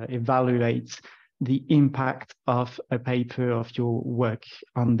evaluate the impact of a paper of your work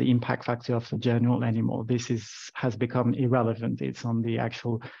on the impact factor of the journal anymore. This has become irrelevant. It's on the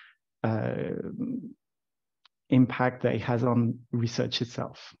actual impact that it has on research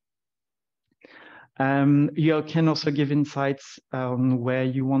itself. You can also give insights on where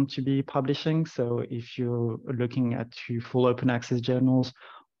you want to be publishing. So if you're looking at full open access journals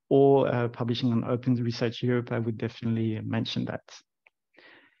or publishing on Open Research Europe, I would definitely mention that.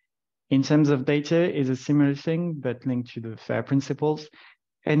 In terms of data, is a similar thing, but linked to the FAIR principles.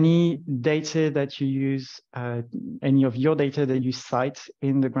 Any data that you use, any of your data that you cite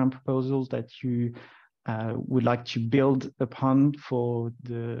in the grant proposals that you would like to build upon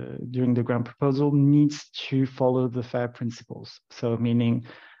during the grant proposal needs to follow the FAIR principles. So meaning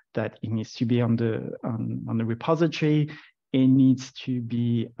that it needs to be on the repository, it needs to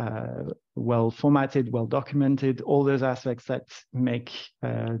be well formatted, well documented, all those aspects that make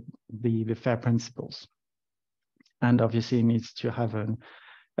the FAIR principles. And obviously it needs to have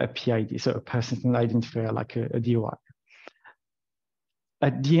a PID, so a personal identifier like a DOI. A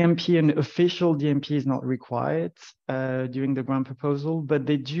DMP, an official DMP is not required during the grant proposal, but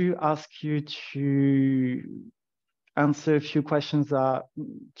they do ask you to answer a few questions that are,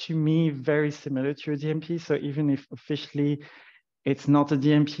 to me, very similar to a DMP. So even if officially it's not a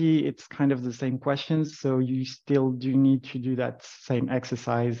DMP, it's kind of the same questions. So you still do need to do that same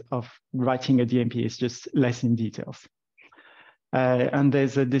exercise of writing a DMP. It's just less in details. And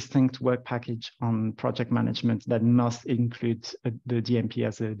there's a distinct work package on project management that must include the DMP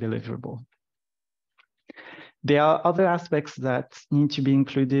as a deliverable. There are other aspects that need to be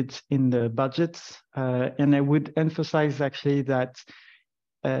included in the budget. And I would emphasize actually that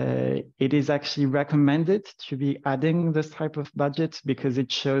it is actually recommended to be adding this type of budget because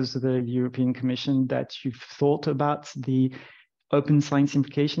it shows the European Commission that you've thought about the open science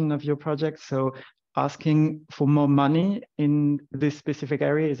implication of your project. So asking for more money in this specific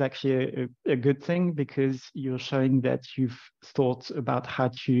area is actually a good thing because you're showing that you've thought about how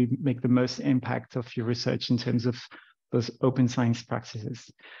to make the most impact of your research in terms of those open science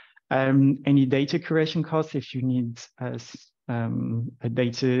practices. Any data curation costs, if you need a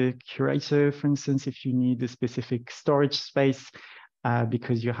data curator, for instance, if you need a specific storage space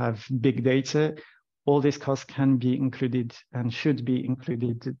because you have big data, all these costs can be included and should be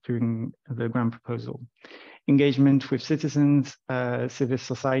included during the grant proposal. Engagement with citizens, civil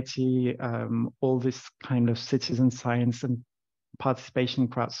society, all this kind of citizen science and participation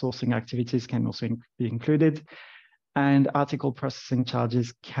crowdsourcing activities can also be included. And article processing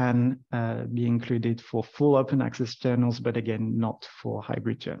charges can be included for full open access journals, but again, not for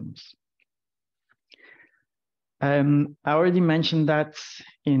hybrid journals. I already mentioned that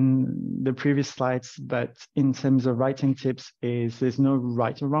in the previous slides, but in terms of writing tips, there's no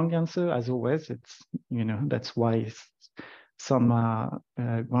right or wrong answer. As always, it's, that's why some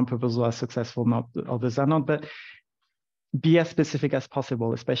grant proposals are successful, not others are not. But be as specific as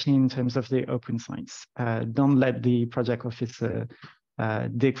possible, especially in terms of the open science. Don't let the project officer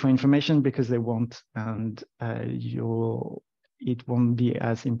dig for information because they won't, and it won't be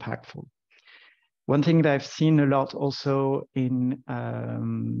as impactful. One thing that I've seen a lot also in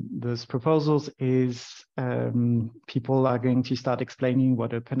those proposals is people are going to start explaining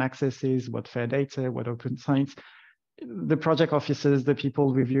what open access is, what fair data, what open science. The project officers, the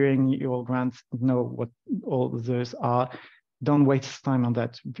people reviewing your grants know what all those are. Don't waste time on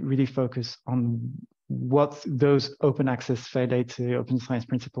that. Really focus on what those open access, fair data, open science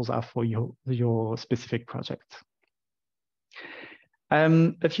principles are for your specific project.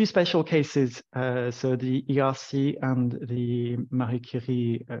 A few special cases. So the ERC and the Marie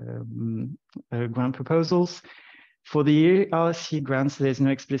Curie grant proposals. For the ERC grants, there's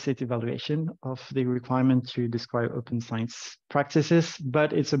no explicit evaluation of the requirement to describe open science practices,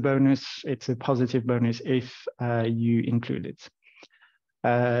 but it's a bonus, it's a positive bonus if you include it.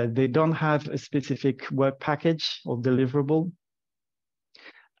 They don't have a specific work package or deliverable,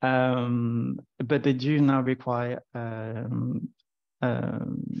 but they do now require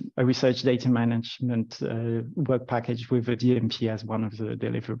a research data management work package with a DMP as one of the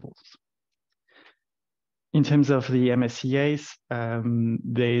deliverables. In terms of the MSCAs,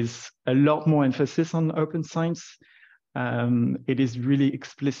 there's a lot more emphasis on open science. It is really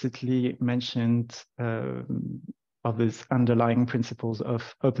explicitly mentioned of these underlying principles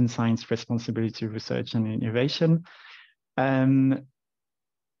of open science, responsibility, research, and innovation.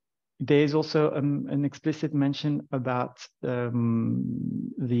 There's also an explicit mention about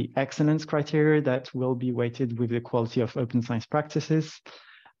the excellence criteria that will be weighted with the quality of open science practices.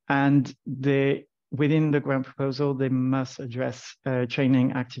 And within the grant proposal, they must address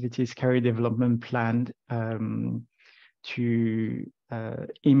training activities, career development planned to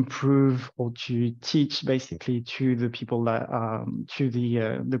improve or to teach basically to the people that to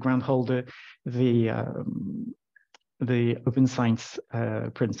the grant holder the open science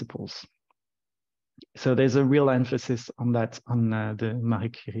principles. So there's a real emphasis on that on the Marie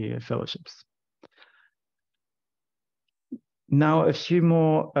Curie fellowships. Now, a few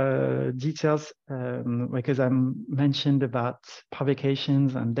more details, because I mentioned about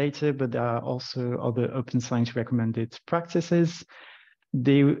publications and data, but there are also other open science recommended practices.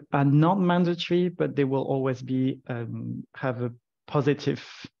 They are not mandatory, but they will always be have a positive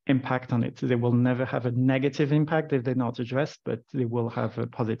impact on it. They will never have a negative impact if they're not addressed, but they will have a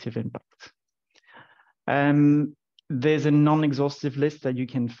positive impact. There's a non-exhaustive list that you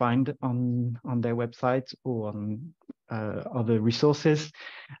can find on their website or on other resources.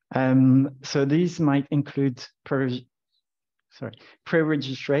 So these might include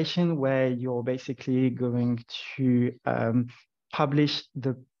pre-registration, where you're basically going to publish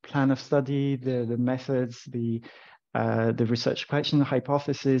the plan of study, the methods, the research question,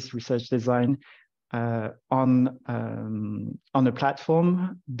 hypothesis, research design on a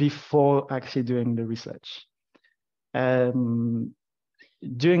platform before actually doing the research.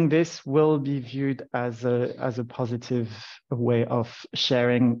 Doing this will be viewed as a positive way of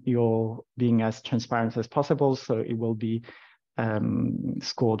sharing your being as transparent as possible, so it will be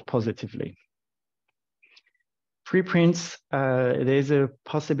scored positively. Preprints, there's a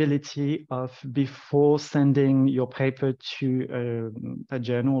possibility of, before sending your paper to a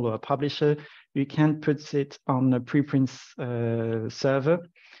journal or a publisher, you can put it on a preprints server.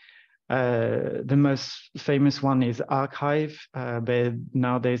 The most famous one is Archive, but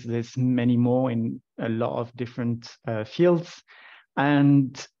nowadays there's many more in a lot of different fields.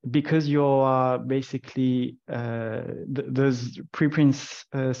 And because you're basically, those preprints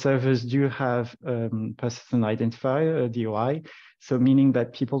servers do have persistent identifier, DOI, so meaning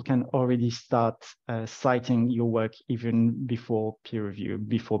that people can already start citing your work even before peer review,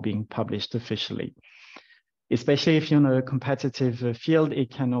 before being published officially. Especially if you're in a competitive field,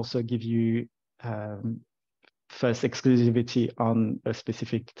 it can also give you first exclusivity on a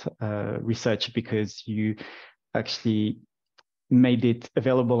specific research because you actually made it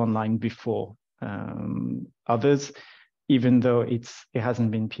available online before others, even though it hasn't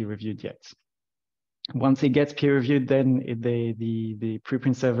been peer reviewed yet. Once it gets peer reviewed, then the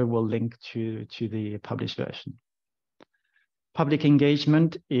preprint server will link to the published version. Public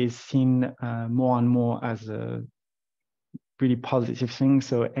engagement is seen more and more as a really positive thing.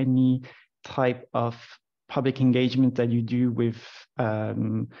 So any type of public engagement that you do with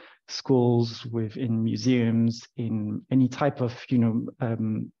schools, in museums, in any type of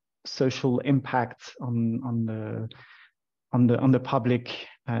social impact on the public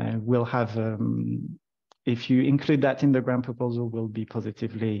will have, if you include that in the grant proposal, will be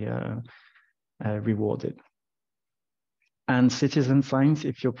positively rewarded. And citizen science,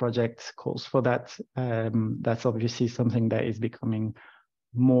 if your project calls for that, that's obviously something that is becoming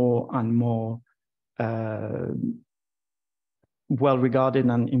more and more well regarded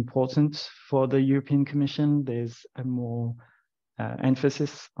and important for the European Commission. There's a more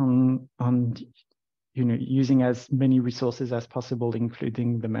emphasis on using as many resources as possible,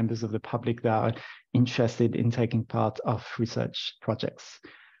 including the members of the public that are interested in taking part of research projects.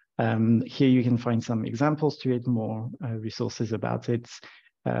 Here you can find some examples to it, more resources about it,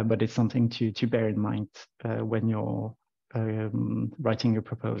 but it's something to bear in mind when you're writing your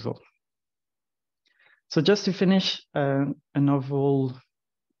proposal. So just to finish, an overall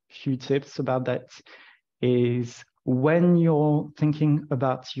few tips about that is when you're thinking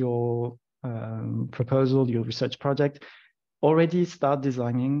about your proposal, your research project, already start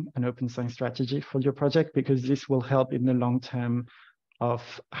designing an open science strategy for your project, because this will help in the long term of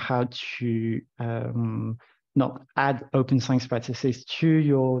how to not add open science practices to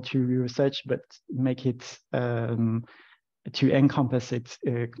your research, but make it to encompass it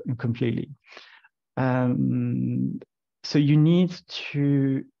completely. So you need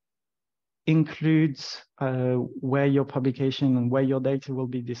to include where your publication and where your data will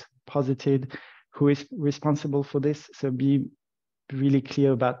be deposited, who is responsible for this. So be really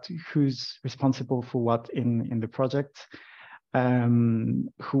clear about who's responsible for what in the project,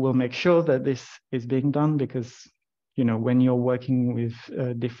 who will make sure that this is being done, because when you're working with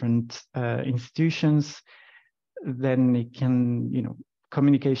different institutions, then it can,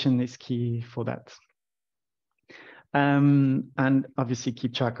 communication is key for that. And obviously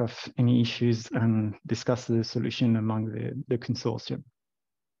keep track of any issues and discuss the solution among the consortium.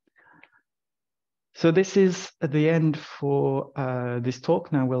 So this is at the end for this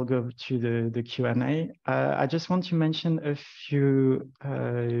talk. Now we'll go to the Q&A. I just want to mention a few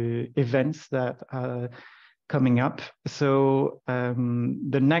events that are coming up. So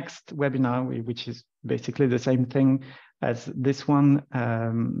the next webinar, which is basically the same thing as this one,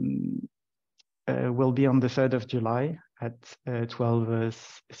 will be on the 3rd of July at 12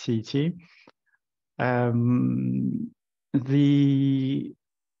 CET. The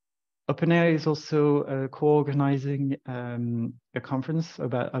OpenAIRE is also co-organizing a conference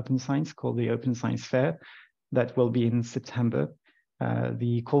about open science called the Open Science Fair that will be in September.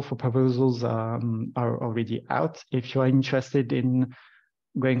 The call for proposals are already out. If you're interested in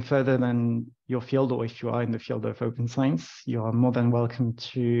going further than your field, or if you are in the field of open science, you are more than welcome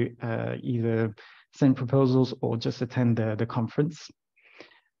to either send proposals or just attend the conference.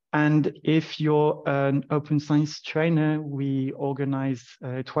 And if you're an open science trainer, we organize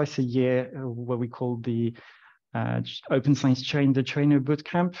twice a year what we call the Open Science Train the Trainer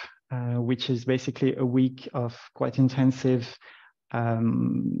Bootcamp, which is basically a week of quite intensive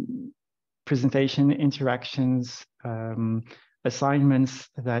presentation, interactions, assignments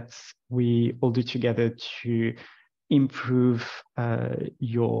that we all do together to improve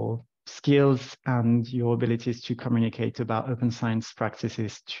your skills and your abilities to communicate about open science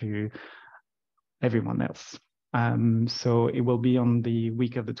practices to everyone else. So it will be on the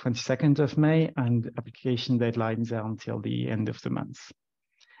week of the 22nd of May, and application deadlines are until the end of the month.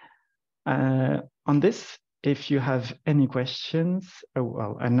 On this, if you have any questions,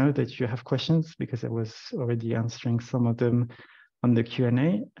 well, I know that you have questions because I was already answering some of them on the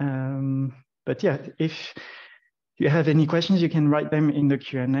Q&A. But yeah, if you have any questions, you can write them in the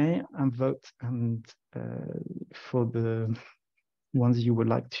Q&A and vote and for the ones you would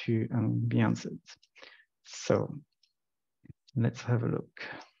like to be answered. So let's have a look.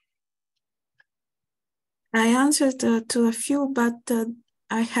 I answered to a few, but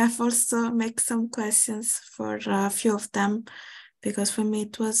I have also make some questions for a few of them, because for me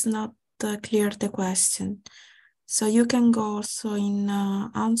it was not clear the question. So you can go also in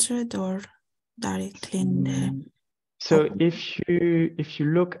answered or directly in the. So if you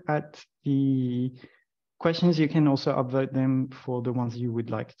look at the questions, you can also upvote them for the ones you would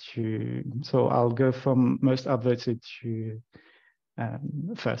like to. So I'll go from most upvoted to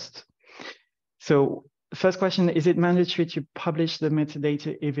first. So first question, is it mandatory to publish the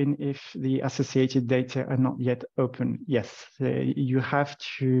metadata even if the associated data are not yet open? Yes, you have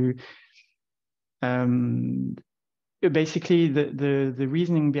to. Basically, the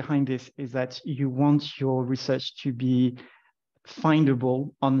reasoning behind this is that you want your research to be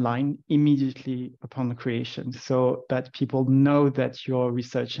findable online immediately upon creation, so that people know that you're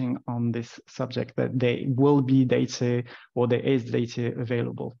researching on this subject, that there will be data or there is data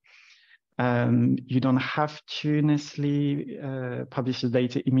available. You don't have to necessarily publish the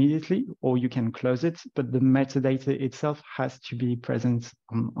data immediately, or you can close it, but the metadata itself has to be present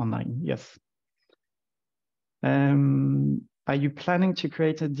online, yes. Are you planning to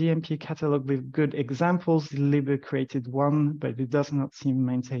create a DMP catalog with good examples? Libre created one, but it does not seem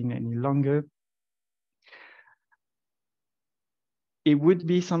maintained any longer. It would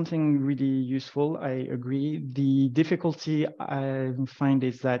be something really useful, I agree. The difficulty I find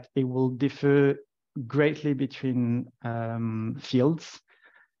is that it will differ greatly between fields,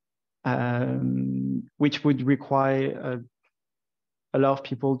 which would require a lot of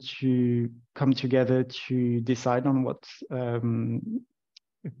people to come together to decide on what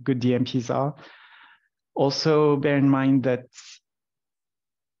good DMPs are. Also, bear in mind that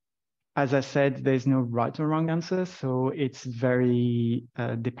as I said, there's no right or wrong answer, so it's very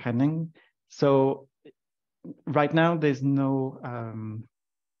depending. So right now, there's no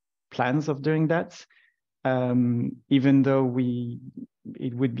plans of doing that, even though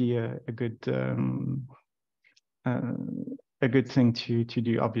it would be a good thing to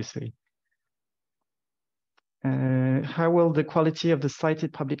do, obviously. How will the quality of the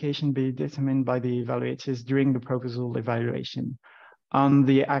cited publication be determined by the evaluators during the proposal evaluation on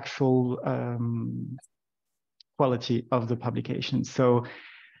the actual quality of the publication? So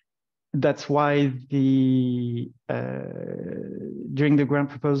that's why during the grant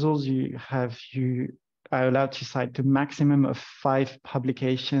proposals, you are allowed to cite the maximum of 5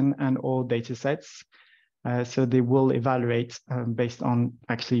 publication and all data sets. So they will evaluate based on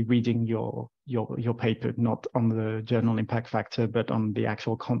actually reading your paper, not on the journal impact factor, but on the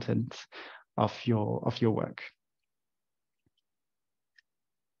actual content of your work.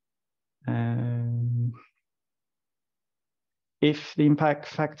 If the impact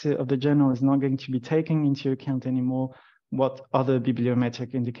factor of the journal is not going to be taken into account anymore, what other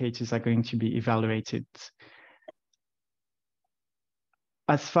bibliometric indicators are going to be evaluated?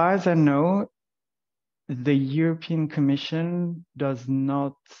 As far as I know, the European Commission does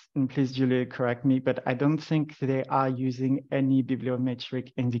not, and please Julia correct me, but I don't think they are using any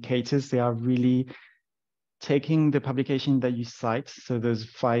bibliometric indicators. They are really taking the publication that you cite, so those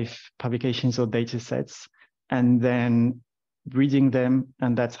 5 publications or data sets, and then reading them,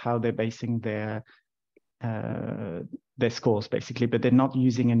 and that's how they're basing their scores, basically, but they're not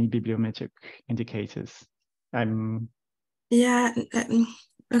using any bibliometric indicators. Yeah,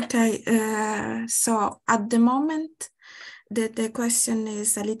 okay. So at the moment, the question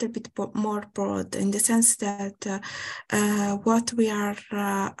is a little bit more broad, in the sense that what we are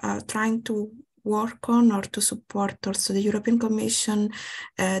trying to work on, or to support also the European Commission,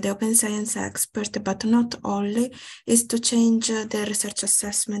 the open science expert, but not only, is to change the research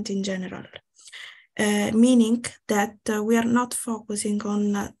assessment in general. Meaning that we are not focusing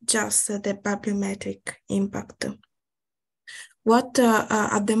on just the bibliometric impact. What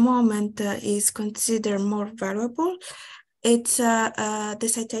at the moment is considered more valuable, it's the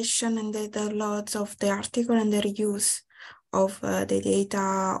citation and the downloads of the article and the reuse of the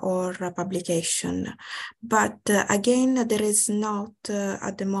data or publication. But again, there is not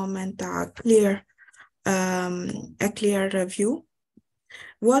at the moment a clear view.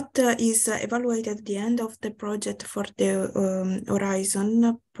 What is evaluated at the end of the project for the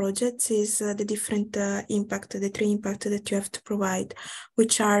Horizon projects is the different impact, the 3 impacts that you have to provide,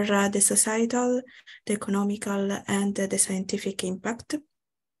 which are the societal, the economical, and the scientific impact.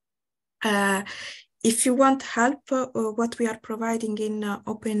 If you want help, what we are providing in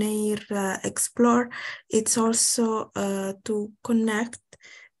OpenAIRE Explore, it's also to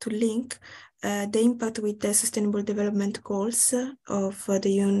link the impact with the Sustainable Development Goals of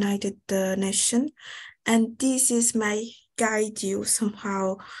the United Nations. And this may guide you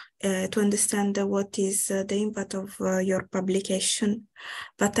somehow to understand what is the impact of your publication.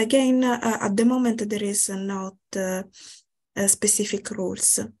 But again, at the moment, there is not specific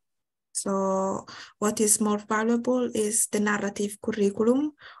rules. So what is more valuable is the narrative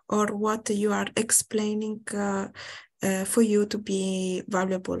curriculum, or what you are explaining for you to be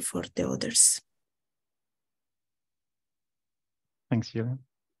valuable for the others. Thanks, Julia.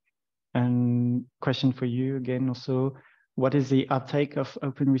 And question for you again also, what is the uptake of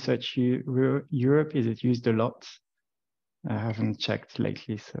Open Research Europe? Is it used a lot? I haven't checked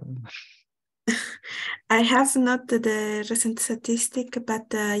lately, so. I have not the recent statistic, but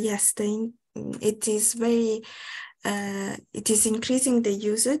yes, it is very, it is increasing the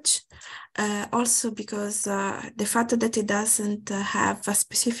usage. Also because the fact that it doesn't have a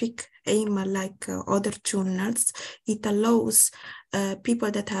specific aim like other journals, it allows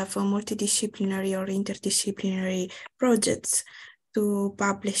people that have multidisciplinary or interdisciplinary projects to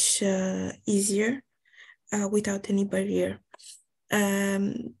publish easier without any barrier.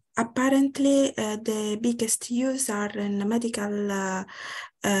 Apparently, the biggest use are in the medical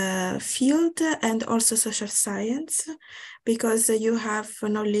field and also social science, because you have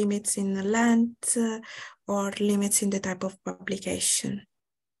no limits in length or limits in the type of publication.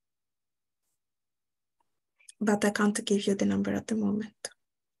 But I can't give you the number at the moment.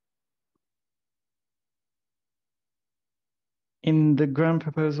 In the grant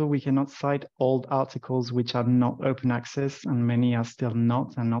proposal, we cannot cite old articles which are not open access, and many are still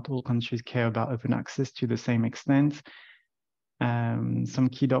not, and not all countries care about open access to the same extent. Some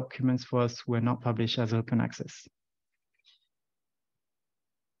key documents for us were not published as open access.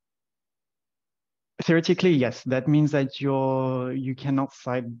 Theoretically, yes. That means that you cannot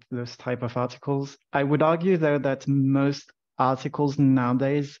cite those type of articles. I would argue, though, that most articles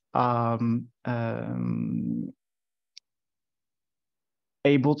nowadays are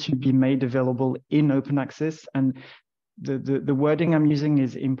able to be made available in open access. And the wording I'm using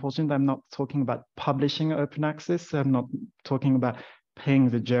is important. I'm not talking about publishing open access. I'm not talking about paying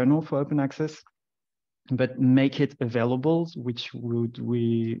the journal for open access, but make it available, which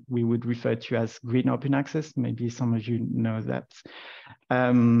we would refer to as green open access. Maybe some of you know that.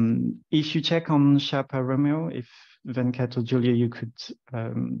 If you check on Sherpa Romeo, if Venkat or Julia, you could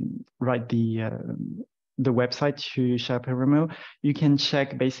write the website to Sherpa Romeo, you can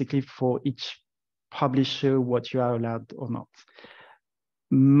check basically for each publisher what you are allowed or not.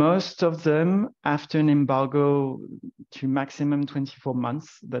 Most of them, after an embargo to maximum 24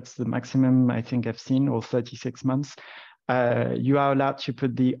 months, that's the maximum I think I've seen, or 36 months, you are allowed to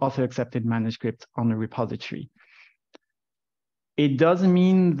put the author accepted manuscript on a repository. It doesn't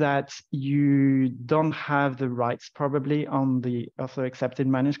mean that you don't have the rights probably on the author accepted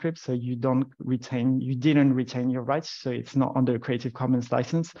manuscript, so you didn't retain your rights, so it's not under a Creative Commons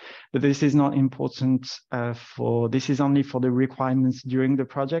license. But this is not important this is only for the requirements during the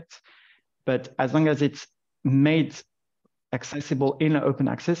project. But as long as it's made accessible in open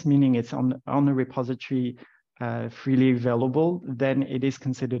access, meaning it's on a repository freely available, then it is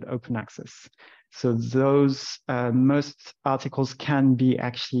considered open access. So those most articles can be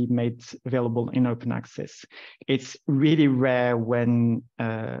actually made available in open access. It's really rare when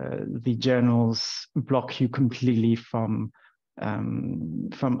the journals block you completely from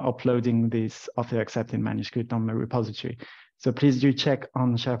uploading this author accepted manuscript on the repository. So please do check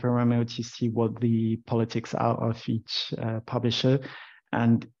on Sherpa Romeo to see what the politics are of each publisher.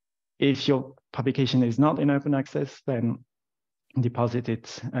 And if your publication is not in open access, then deposit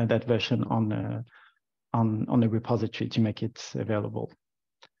that version on the repository to make it available.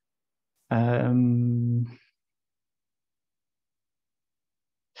 I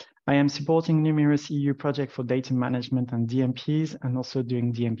am supporting numerous EU projects for data management and DMPs, and also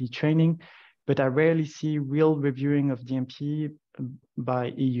doing DMP training, but I rarely see real reviewing of DMP by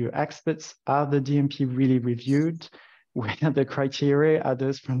EU experts. Are the DMP really reviewed? What are the criteria? Are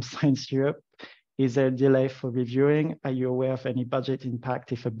those from Science Europe? Is there a delay for reviewing? Are you aware of any budget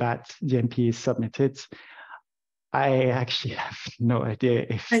impact if a bad DMP is submitted? I actually have no idea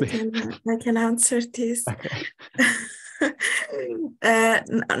if I can answer this. Okay.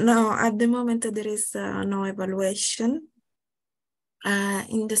 No, at the moment there is no evaluation.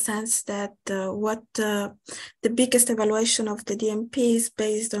 In the sense that the biggest evaluation of the DMP is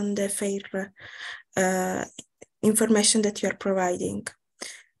based on the fair information that you are providing.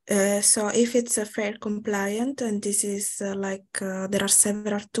 So if it's a fair compliant, and this is there are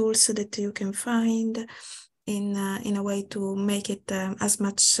several tools that you can find in a way to make it as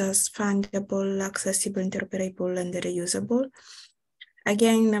much as findable, accessible, interoperable, and reusable.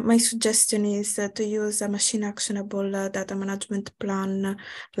 Again, my suggestion is to use a machine actionable data management plan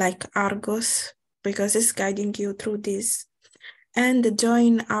like Argos, because it's guiding you through this. And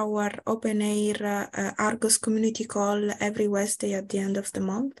join our OpenAIRE Argos community call every Wednesday at the end of the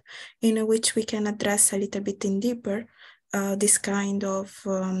month, in which we can address a little bit in deeper this kind of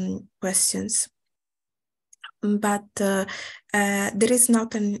questions. But there is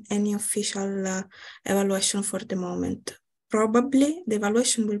not any official evaluation for the moment. Probably the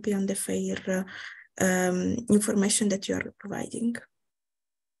evaluation will be on the fair information that you are providing.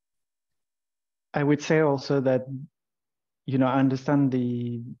 I would say also that, I understand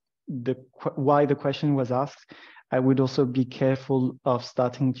why the question was asked. I would also be careful of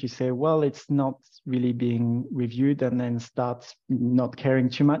starting to say, well, it's not really being reviewed, and then start not caring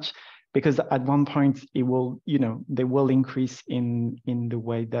too much, because at one point it will, they will increase in the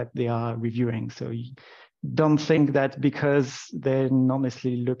way that they are reviewing. So you don't think that because they're not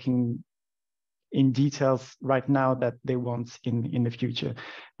necessarily looking in details right now that they won't in the future.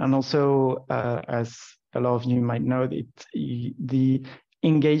 And also, as a lot of you might know, the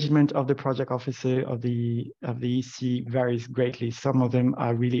engagement of the project officer of the EC varies greatly. Some of them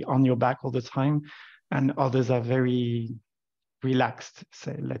are really on your back all the time, and others are very relaxed,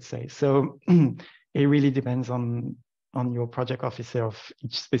 let's say. So it really depends on your project officer of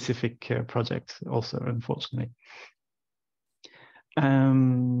each specific project also, unfortunately.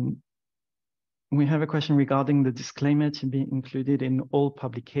 We have a question regarding the disclaimer to be included in all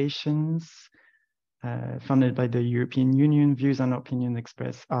publications funded by the European Union. Views and opinions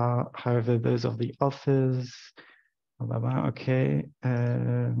expressed are, however, those of the authors. Okay.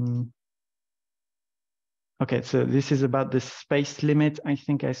 Okay, so this is about the space limit. I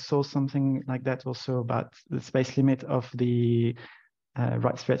think I saw something like that also about the space limit of the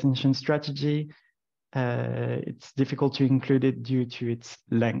rights retention strategy. It's difficult to include it due to its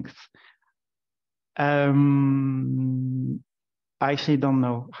length. I actually don't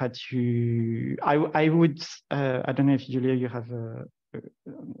know how to. I would. I don't know if Julia, you have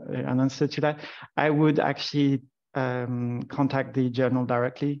an answer to that. I would actually contact the journal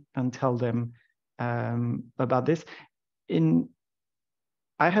directly and tell them about this.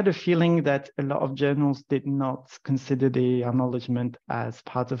 I had a feeling that a lot of journals did not consider the acknowledgement as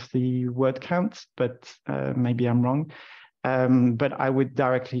part of the word count, but maybe I'm wrong. But I would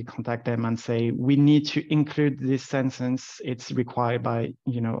directly contact them and say, we need to include this sentence. It's required by,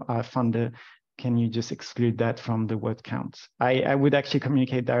 our funder. Can you just exclude that from the word count? I would actually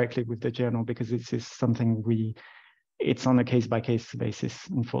communicate directly with the journal because this is something it's on a case-by-case basis,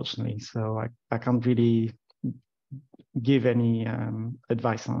 unfortunately. So I can't really give any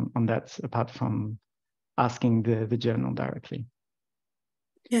advice on that apart from asking the journal directly.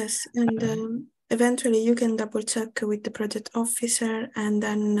 Yes, and eventually you can double check with the project officer and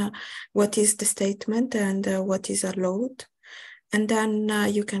then what is the statement and what is allowed. And then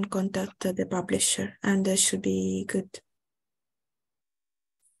you can contact the publisher and that should be good.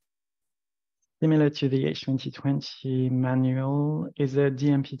 Similar to the H2020 manual is a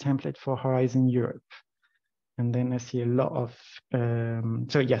DMP template for Horizon Europe. And then I see a lot of,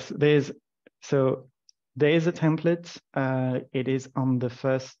 so yes, there is a template. It is on the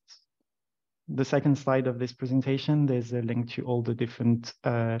second slide of this presentation. There's a link to all the different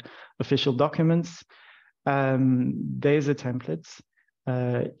official documents. There's a template.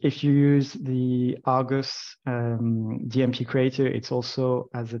 If you use the Argos DMP creator, it's also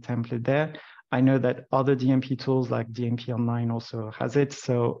as a template there. I know that other DMP tools like DMP Online also has it.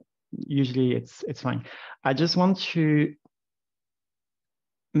 So usually it's fine. I just want to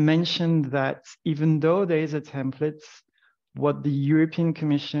mention that even though there is a template, what the European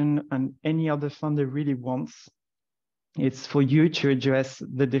Commission and any other funder really wants, it's for you to address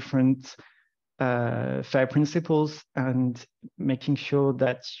the different FAIR principles and making sure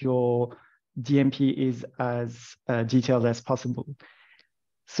that your DMP is as detailed as possible.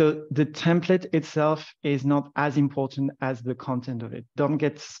 So the template itself is not as important as the content of it. Don't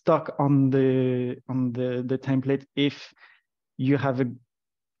get stuck on the template if you have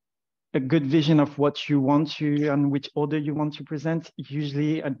a good vision of what you want to and which order you want to present.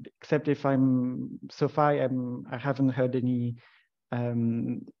 Usually, except if I haven't heard any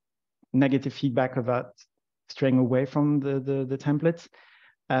negative feedback about straying away from the templates.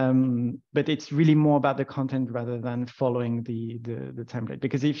 But it's really more about the content rather than following the template.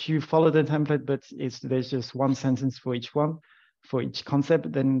 Because if you follow the template, but there's just one sentence for each for each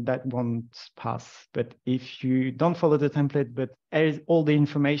concept, then that won't pass. But if you don't follow the template, but all the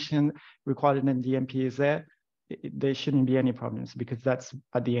information required in the DMP is there, there shouldn't be any problems because that's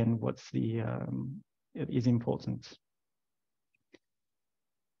at the end what's is important.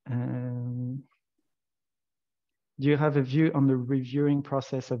 Do you have a view on the reviewing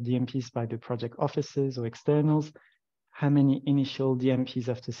process of DMPs by the project officers or externals? How many initial DMPs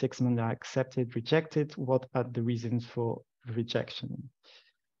after 6 months are accepted, rejected? What are the reasons for rejection?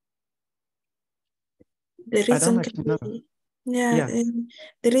 The reason can be,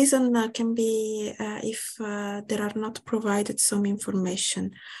 the reason can be if there are not provided some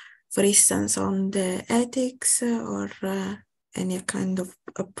information, for instance, on the ethics or any kind of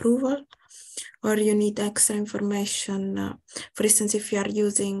approval, or you need extra information. For instance, if you are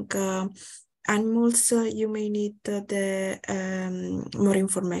using animals, you may need more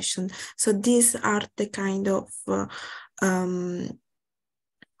information. So these are the kind of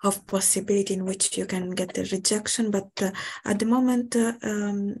possibility in which you can get a rejection. But at the moment,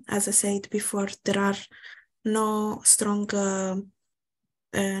 as I said before, there are no strong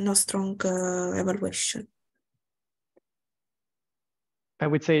evaluation. I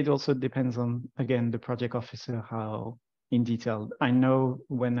would say it also depends on, again, the project officer, how in detail. I know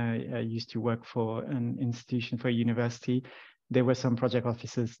when I used to work for an institution, for a university, there were some project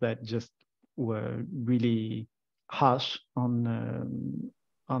officers that just were really harsh on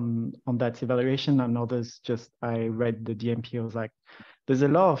that evaluation, and others just, I read the DMP, I was like, there's a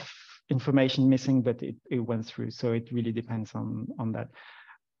lot of information missing, but it went through. So it really depends on that.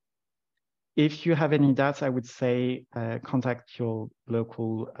 If you have any doubts, I would say contact your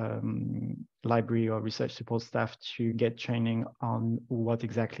local library or research support staff to get training on what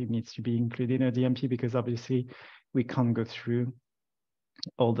exactly needs to be included in a DMP, because obviously we can't go through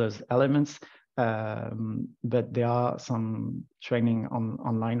all those elements. But there are some training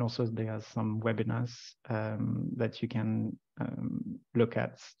online also. There are some webinars that you can look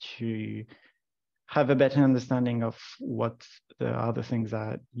at to have a better understanding of what the other things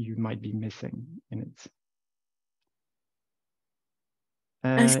that you might be missing in it.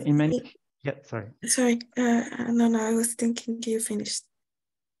 In many, yeah, sorry. Sorry, no, I was thinking you finished.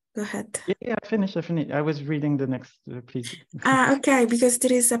 Go ahead. Yeah, I finished. I was reading the next, please. Okay, because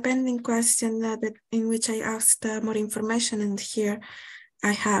there is a pending question that in which I asked more information, and here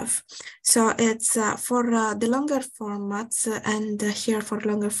I have. So it's for the longer formats, and here for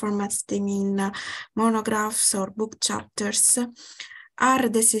longer formats, they mean monographs or book chapters. Are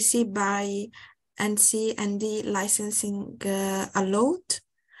the CC by NC and D licensing allowed,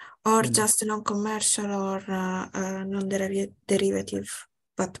 or just non-commercial or non-derivative,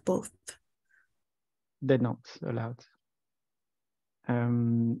 but both? They're not allowed.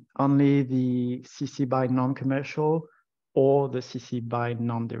 Only the CC by non-commercial or the CC by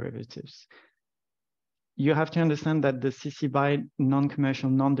non-derivatives. You have to understand that the CC by non-commercial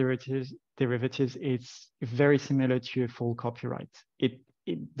non-derivatives is very similar to a full copyright. It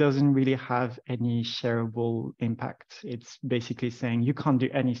doesn't really have any shareable impact. It's basically saying you can't do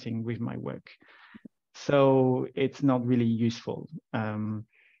anything with my work. So it's not really useful.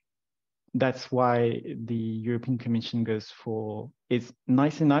 That's why the European Commission goes for, it's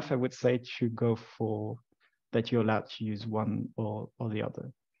nice enough, I would say, to go for that you're allowed to use one or the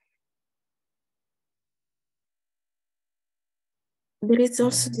other. There is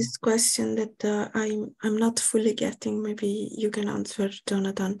also this question that I'm not fully getting. Maybe you can answer,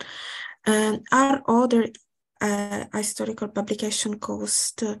 Jonathan. Are other historical publication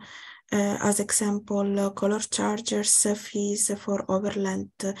costs, as example, color chargers, fees for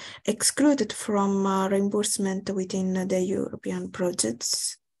overland, excluded from reimbursement within the European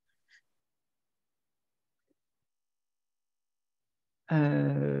projects?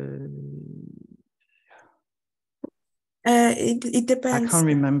 It depends. I can't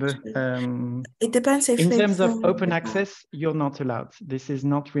remember. It depends if in terms of open access, you're not allowed. This is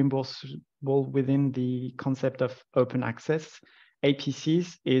not reimbursable within the concept of open access.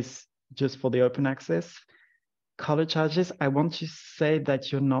 APCs is just for the open access. Color charges, I want to say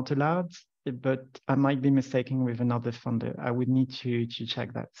that you're not allowed, but I might be mistaken with another funder. I would need to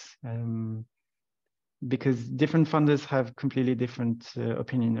check that. Because different funders have completely different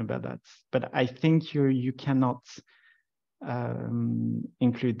opinion about that. But I think you cannot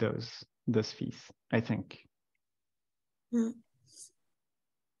include those fees, I think.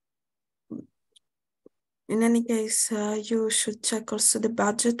 In any case, you should check also the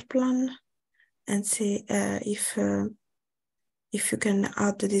budget plan and see if you can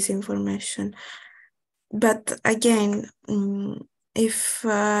add this information. But again, if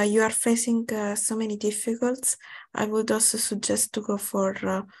you are facing so many difficulties, I would also suggest to go for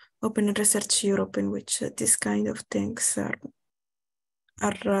Open Research Europe, in which these kind of things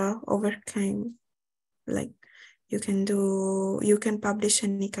are overcome. Like you can publish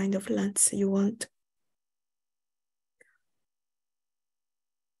any kind of lengths you want.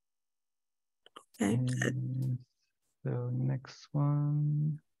 Okay. So next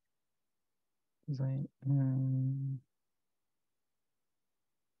one.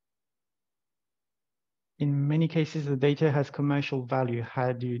 In many cases, the data has commercial value.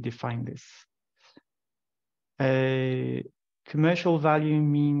 How do you define this? Commercial value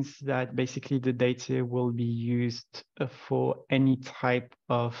means that basically the data will be used for any type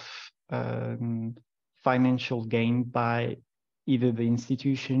of financial gain by either the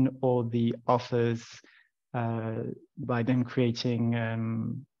institution or the authors by them creating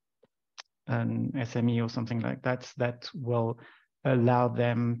an SME or something like that, that will allow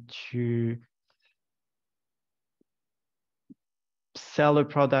them to sell a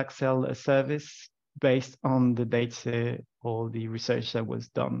product, sell a service based on the data or the research that was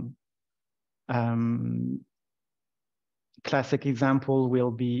done. Classic example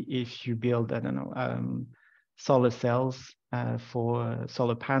will be if you build, I don't know, solar cells for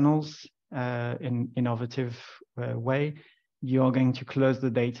solar panels in innovative way, you're going to close the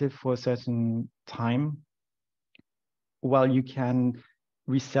data for a certain time while you can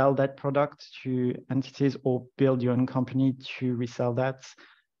resell that product to entities or build your own company to resell that.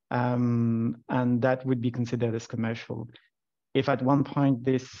 And that would be considered as commercial. If at one point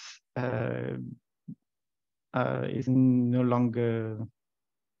this is no longer,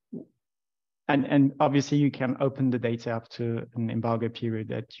 and obviously you can open the data up to an embargo period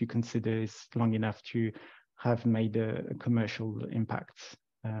that you consider is long enough to have made a commercial impact.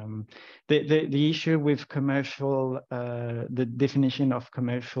 The issue with commercial, the definition of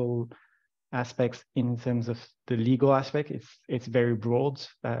commercial aspects in terms of the legal aspect. It's very broad.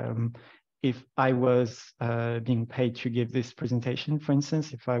 If I was being paid to give this presentation, for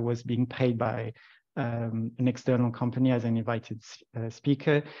instance, if I was being paid by an external company as an invited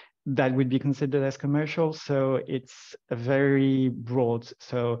speaker, that would be considered as commercial. So it's a very broad.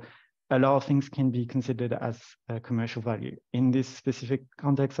 So a lot of things can be considered as commercial value. In this specific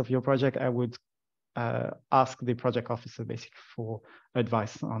context of your project, I would ask the project officer basically for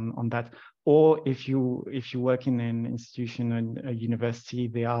advice on that. Or if you work in an institution and a university,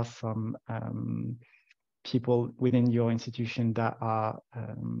 there are some people within your institution that are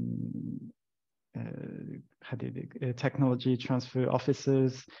technology transfer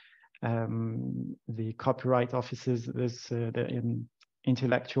officers, the copyright officers, there's the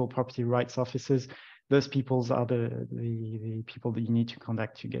intellectual property rights officers. Those people are the people that you need to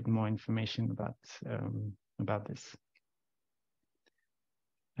contact to get more information about this.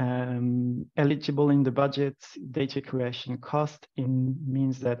 Eligible in the budget, data creation cost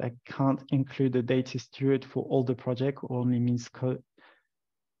means that I can't include the data steward for all the project, or only means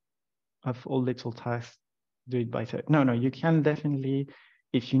of all little tasks, do it by third. No, you can definitely,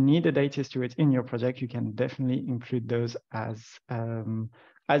 if you need a data steward in your project, you can definitely include those as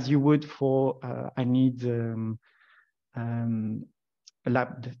you would for I need a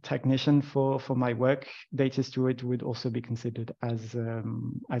lab technician for my work. Data steward would also be considered as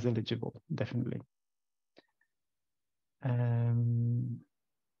eligible, definitely.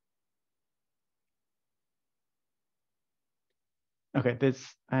 Okay,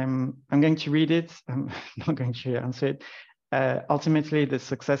 I'm going to read it. I'm not going to answer it. Ultimately, the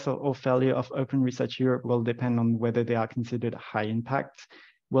success or failure of Open Research Europe will depend on whether they are considered high impact.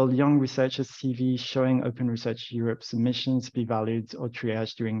 Will young researchers' CV showing Open Research Europe submissions be valued or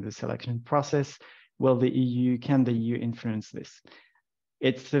triaged during the selection process? Can the EU influence this?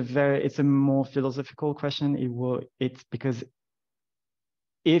 It's a more philosophical question. It's because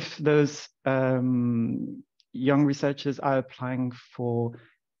if those young researchers are applying for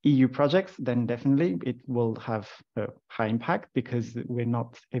EU projects, then definitely it will have a high impact, because we're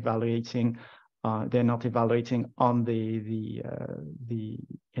not evaluating. They're not evaluating on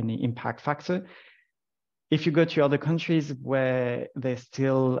any impact factor. If you go to other countries where they're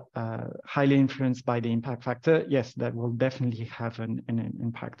still highly influenced by the impact factor, yes, that will definitely have an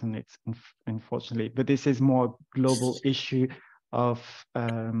impact on it, unfortunately. But this is more a global issue of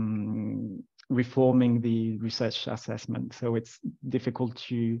reforming the research assessment. So it's difficult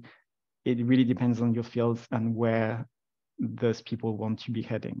it really depends on your fields and where those people want to be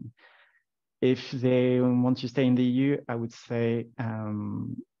heading. If they want to stay in the EU, I would say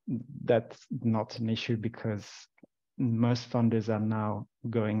that's not an issue, because most funders are now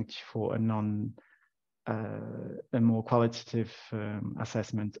going for a more qualitative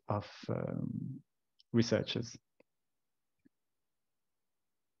assessment of researchers.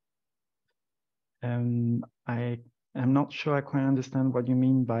 I'm not sure I quite understand what you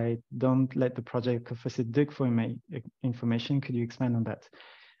mean by don't let the project officer dig for information. Could you expand on that?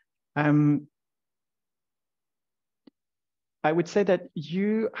 I would say that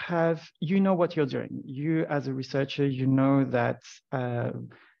you know what you're doing. You as a researcher, you know that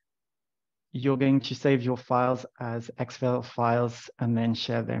you're going to save your files as Excel files and then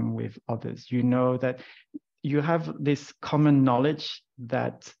share them with others. You know that you have this common knowledge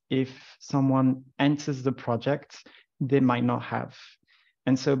that if someone enters the project, they might not have.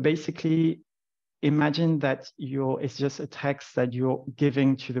 And so basically, imagine that it's just a text that you're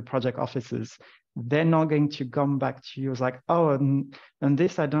giving to the project officers. They're not going to come back to you as like, oh, and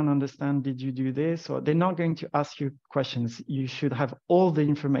this I don't understand, did you do this? Or they're not going to ask you questions. You should have all the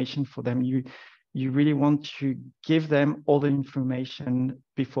information for them. You really want to give them all the information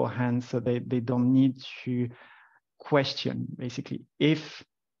beforehand, so they don't need to question, basically. If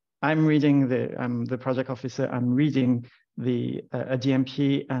I'm reading I'm the project officer, I'm reading a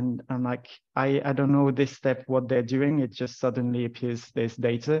DMP, and I'm like, I don't know this step, what they're doing, it just suddenly appears there's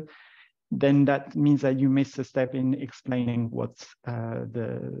data, then that means that you missed a step in explaining what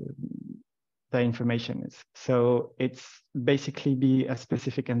the information is. So it's basically be as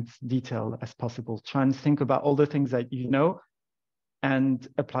specific and detailed as possible. Try and think about all the things that you know and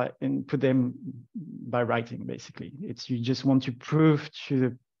apply and put them by writing, basically. You just want to prove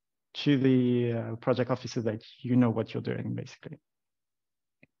to the project officer that you know what you're doing, basically.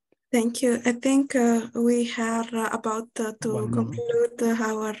 Thank you. I think we are about to conclude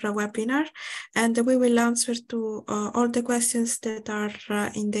our webinar, and we will answer to all the questions that are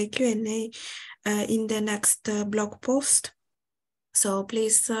in the Q&A in the next blog post. So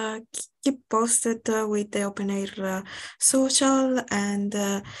please keep posted with the OpenAIRE social, and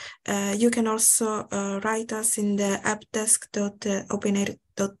you can also write us in the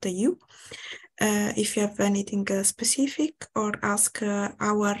appdesk.openair.eu if you have anything specific, or ask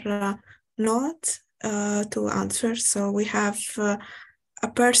our node to answer. So we have a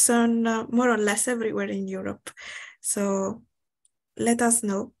person more or less everywhere in Europe. So let us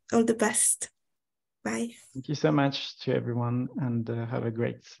know. All the best. Bye. Thank you so much to everyone, and have a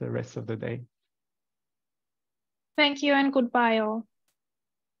great rest of the day. Thank you and goodbye all.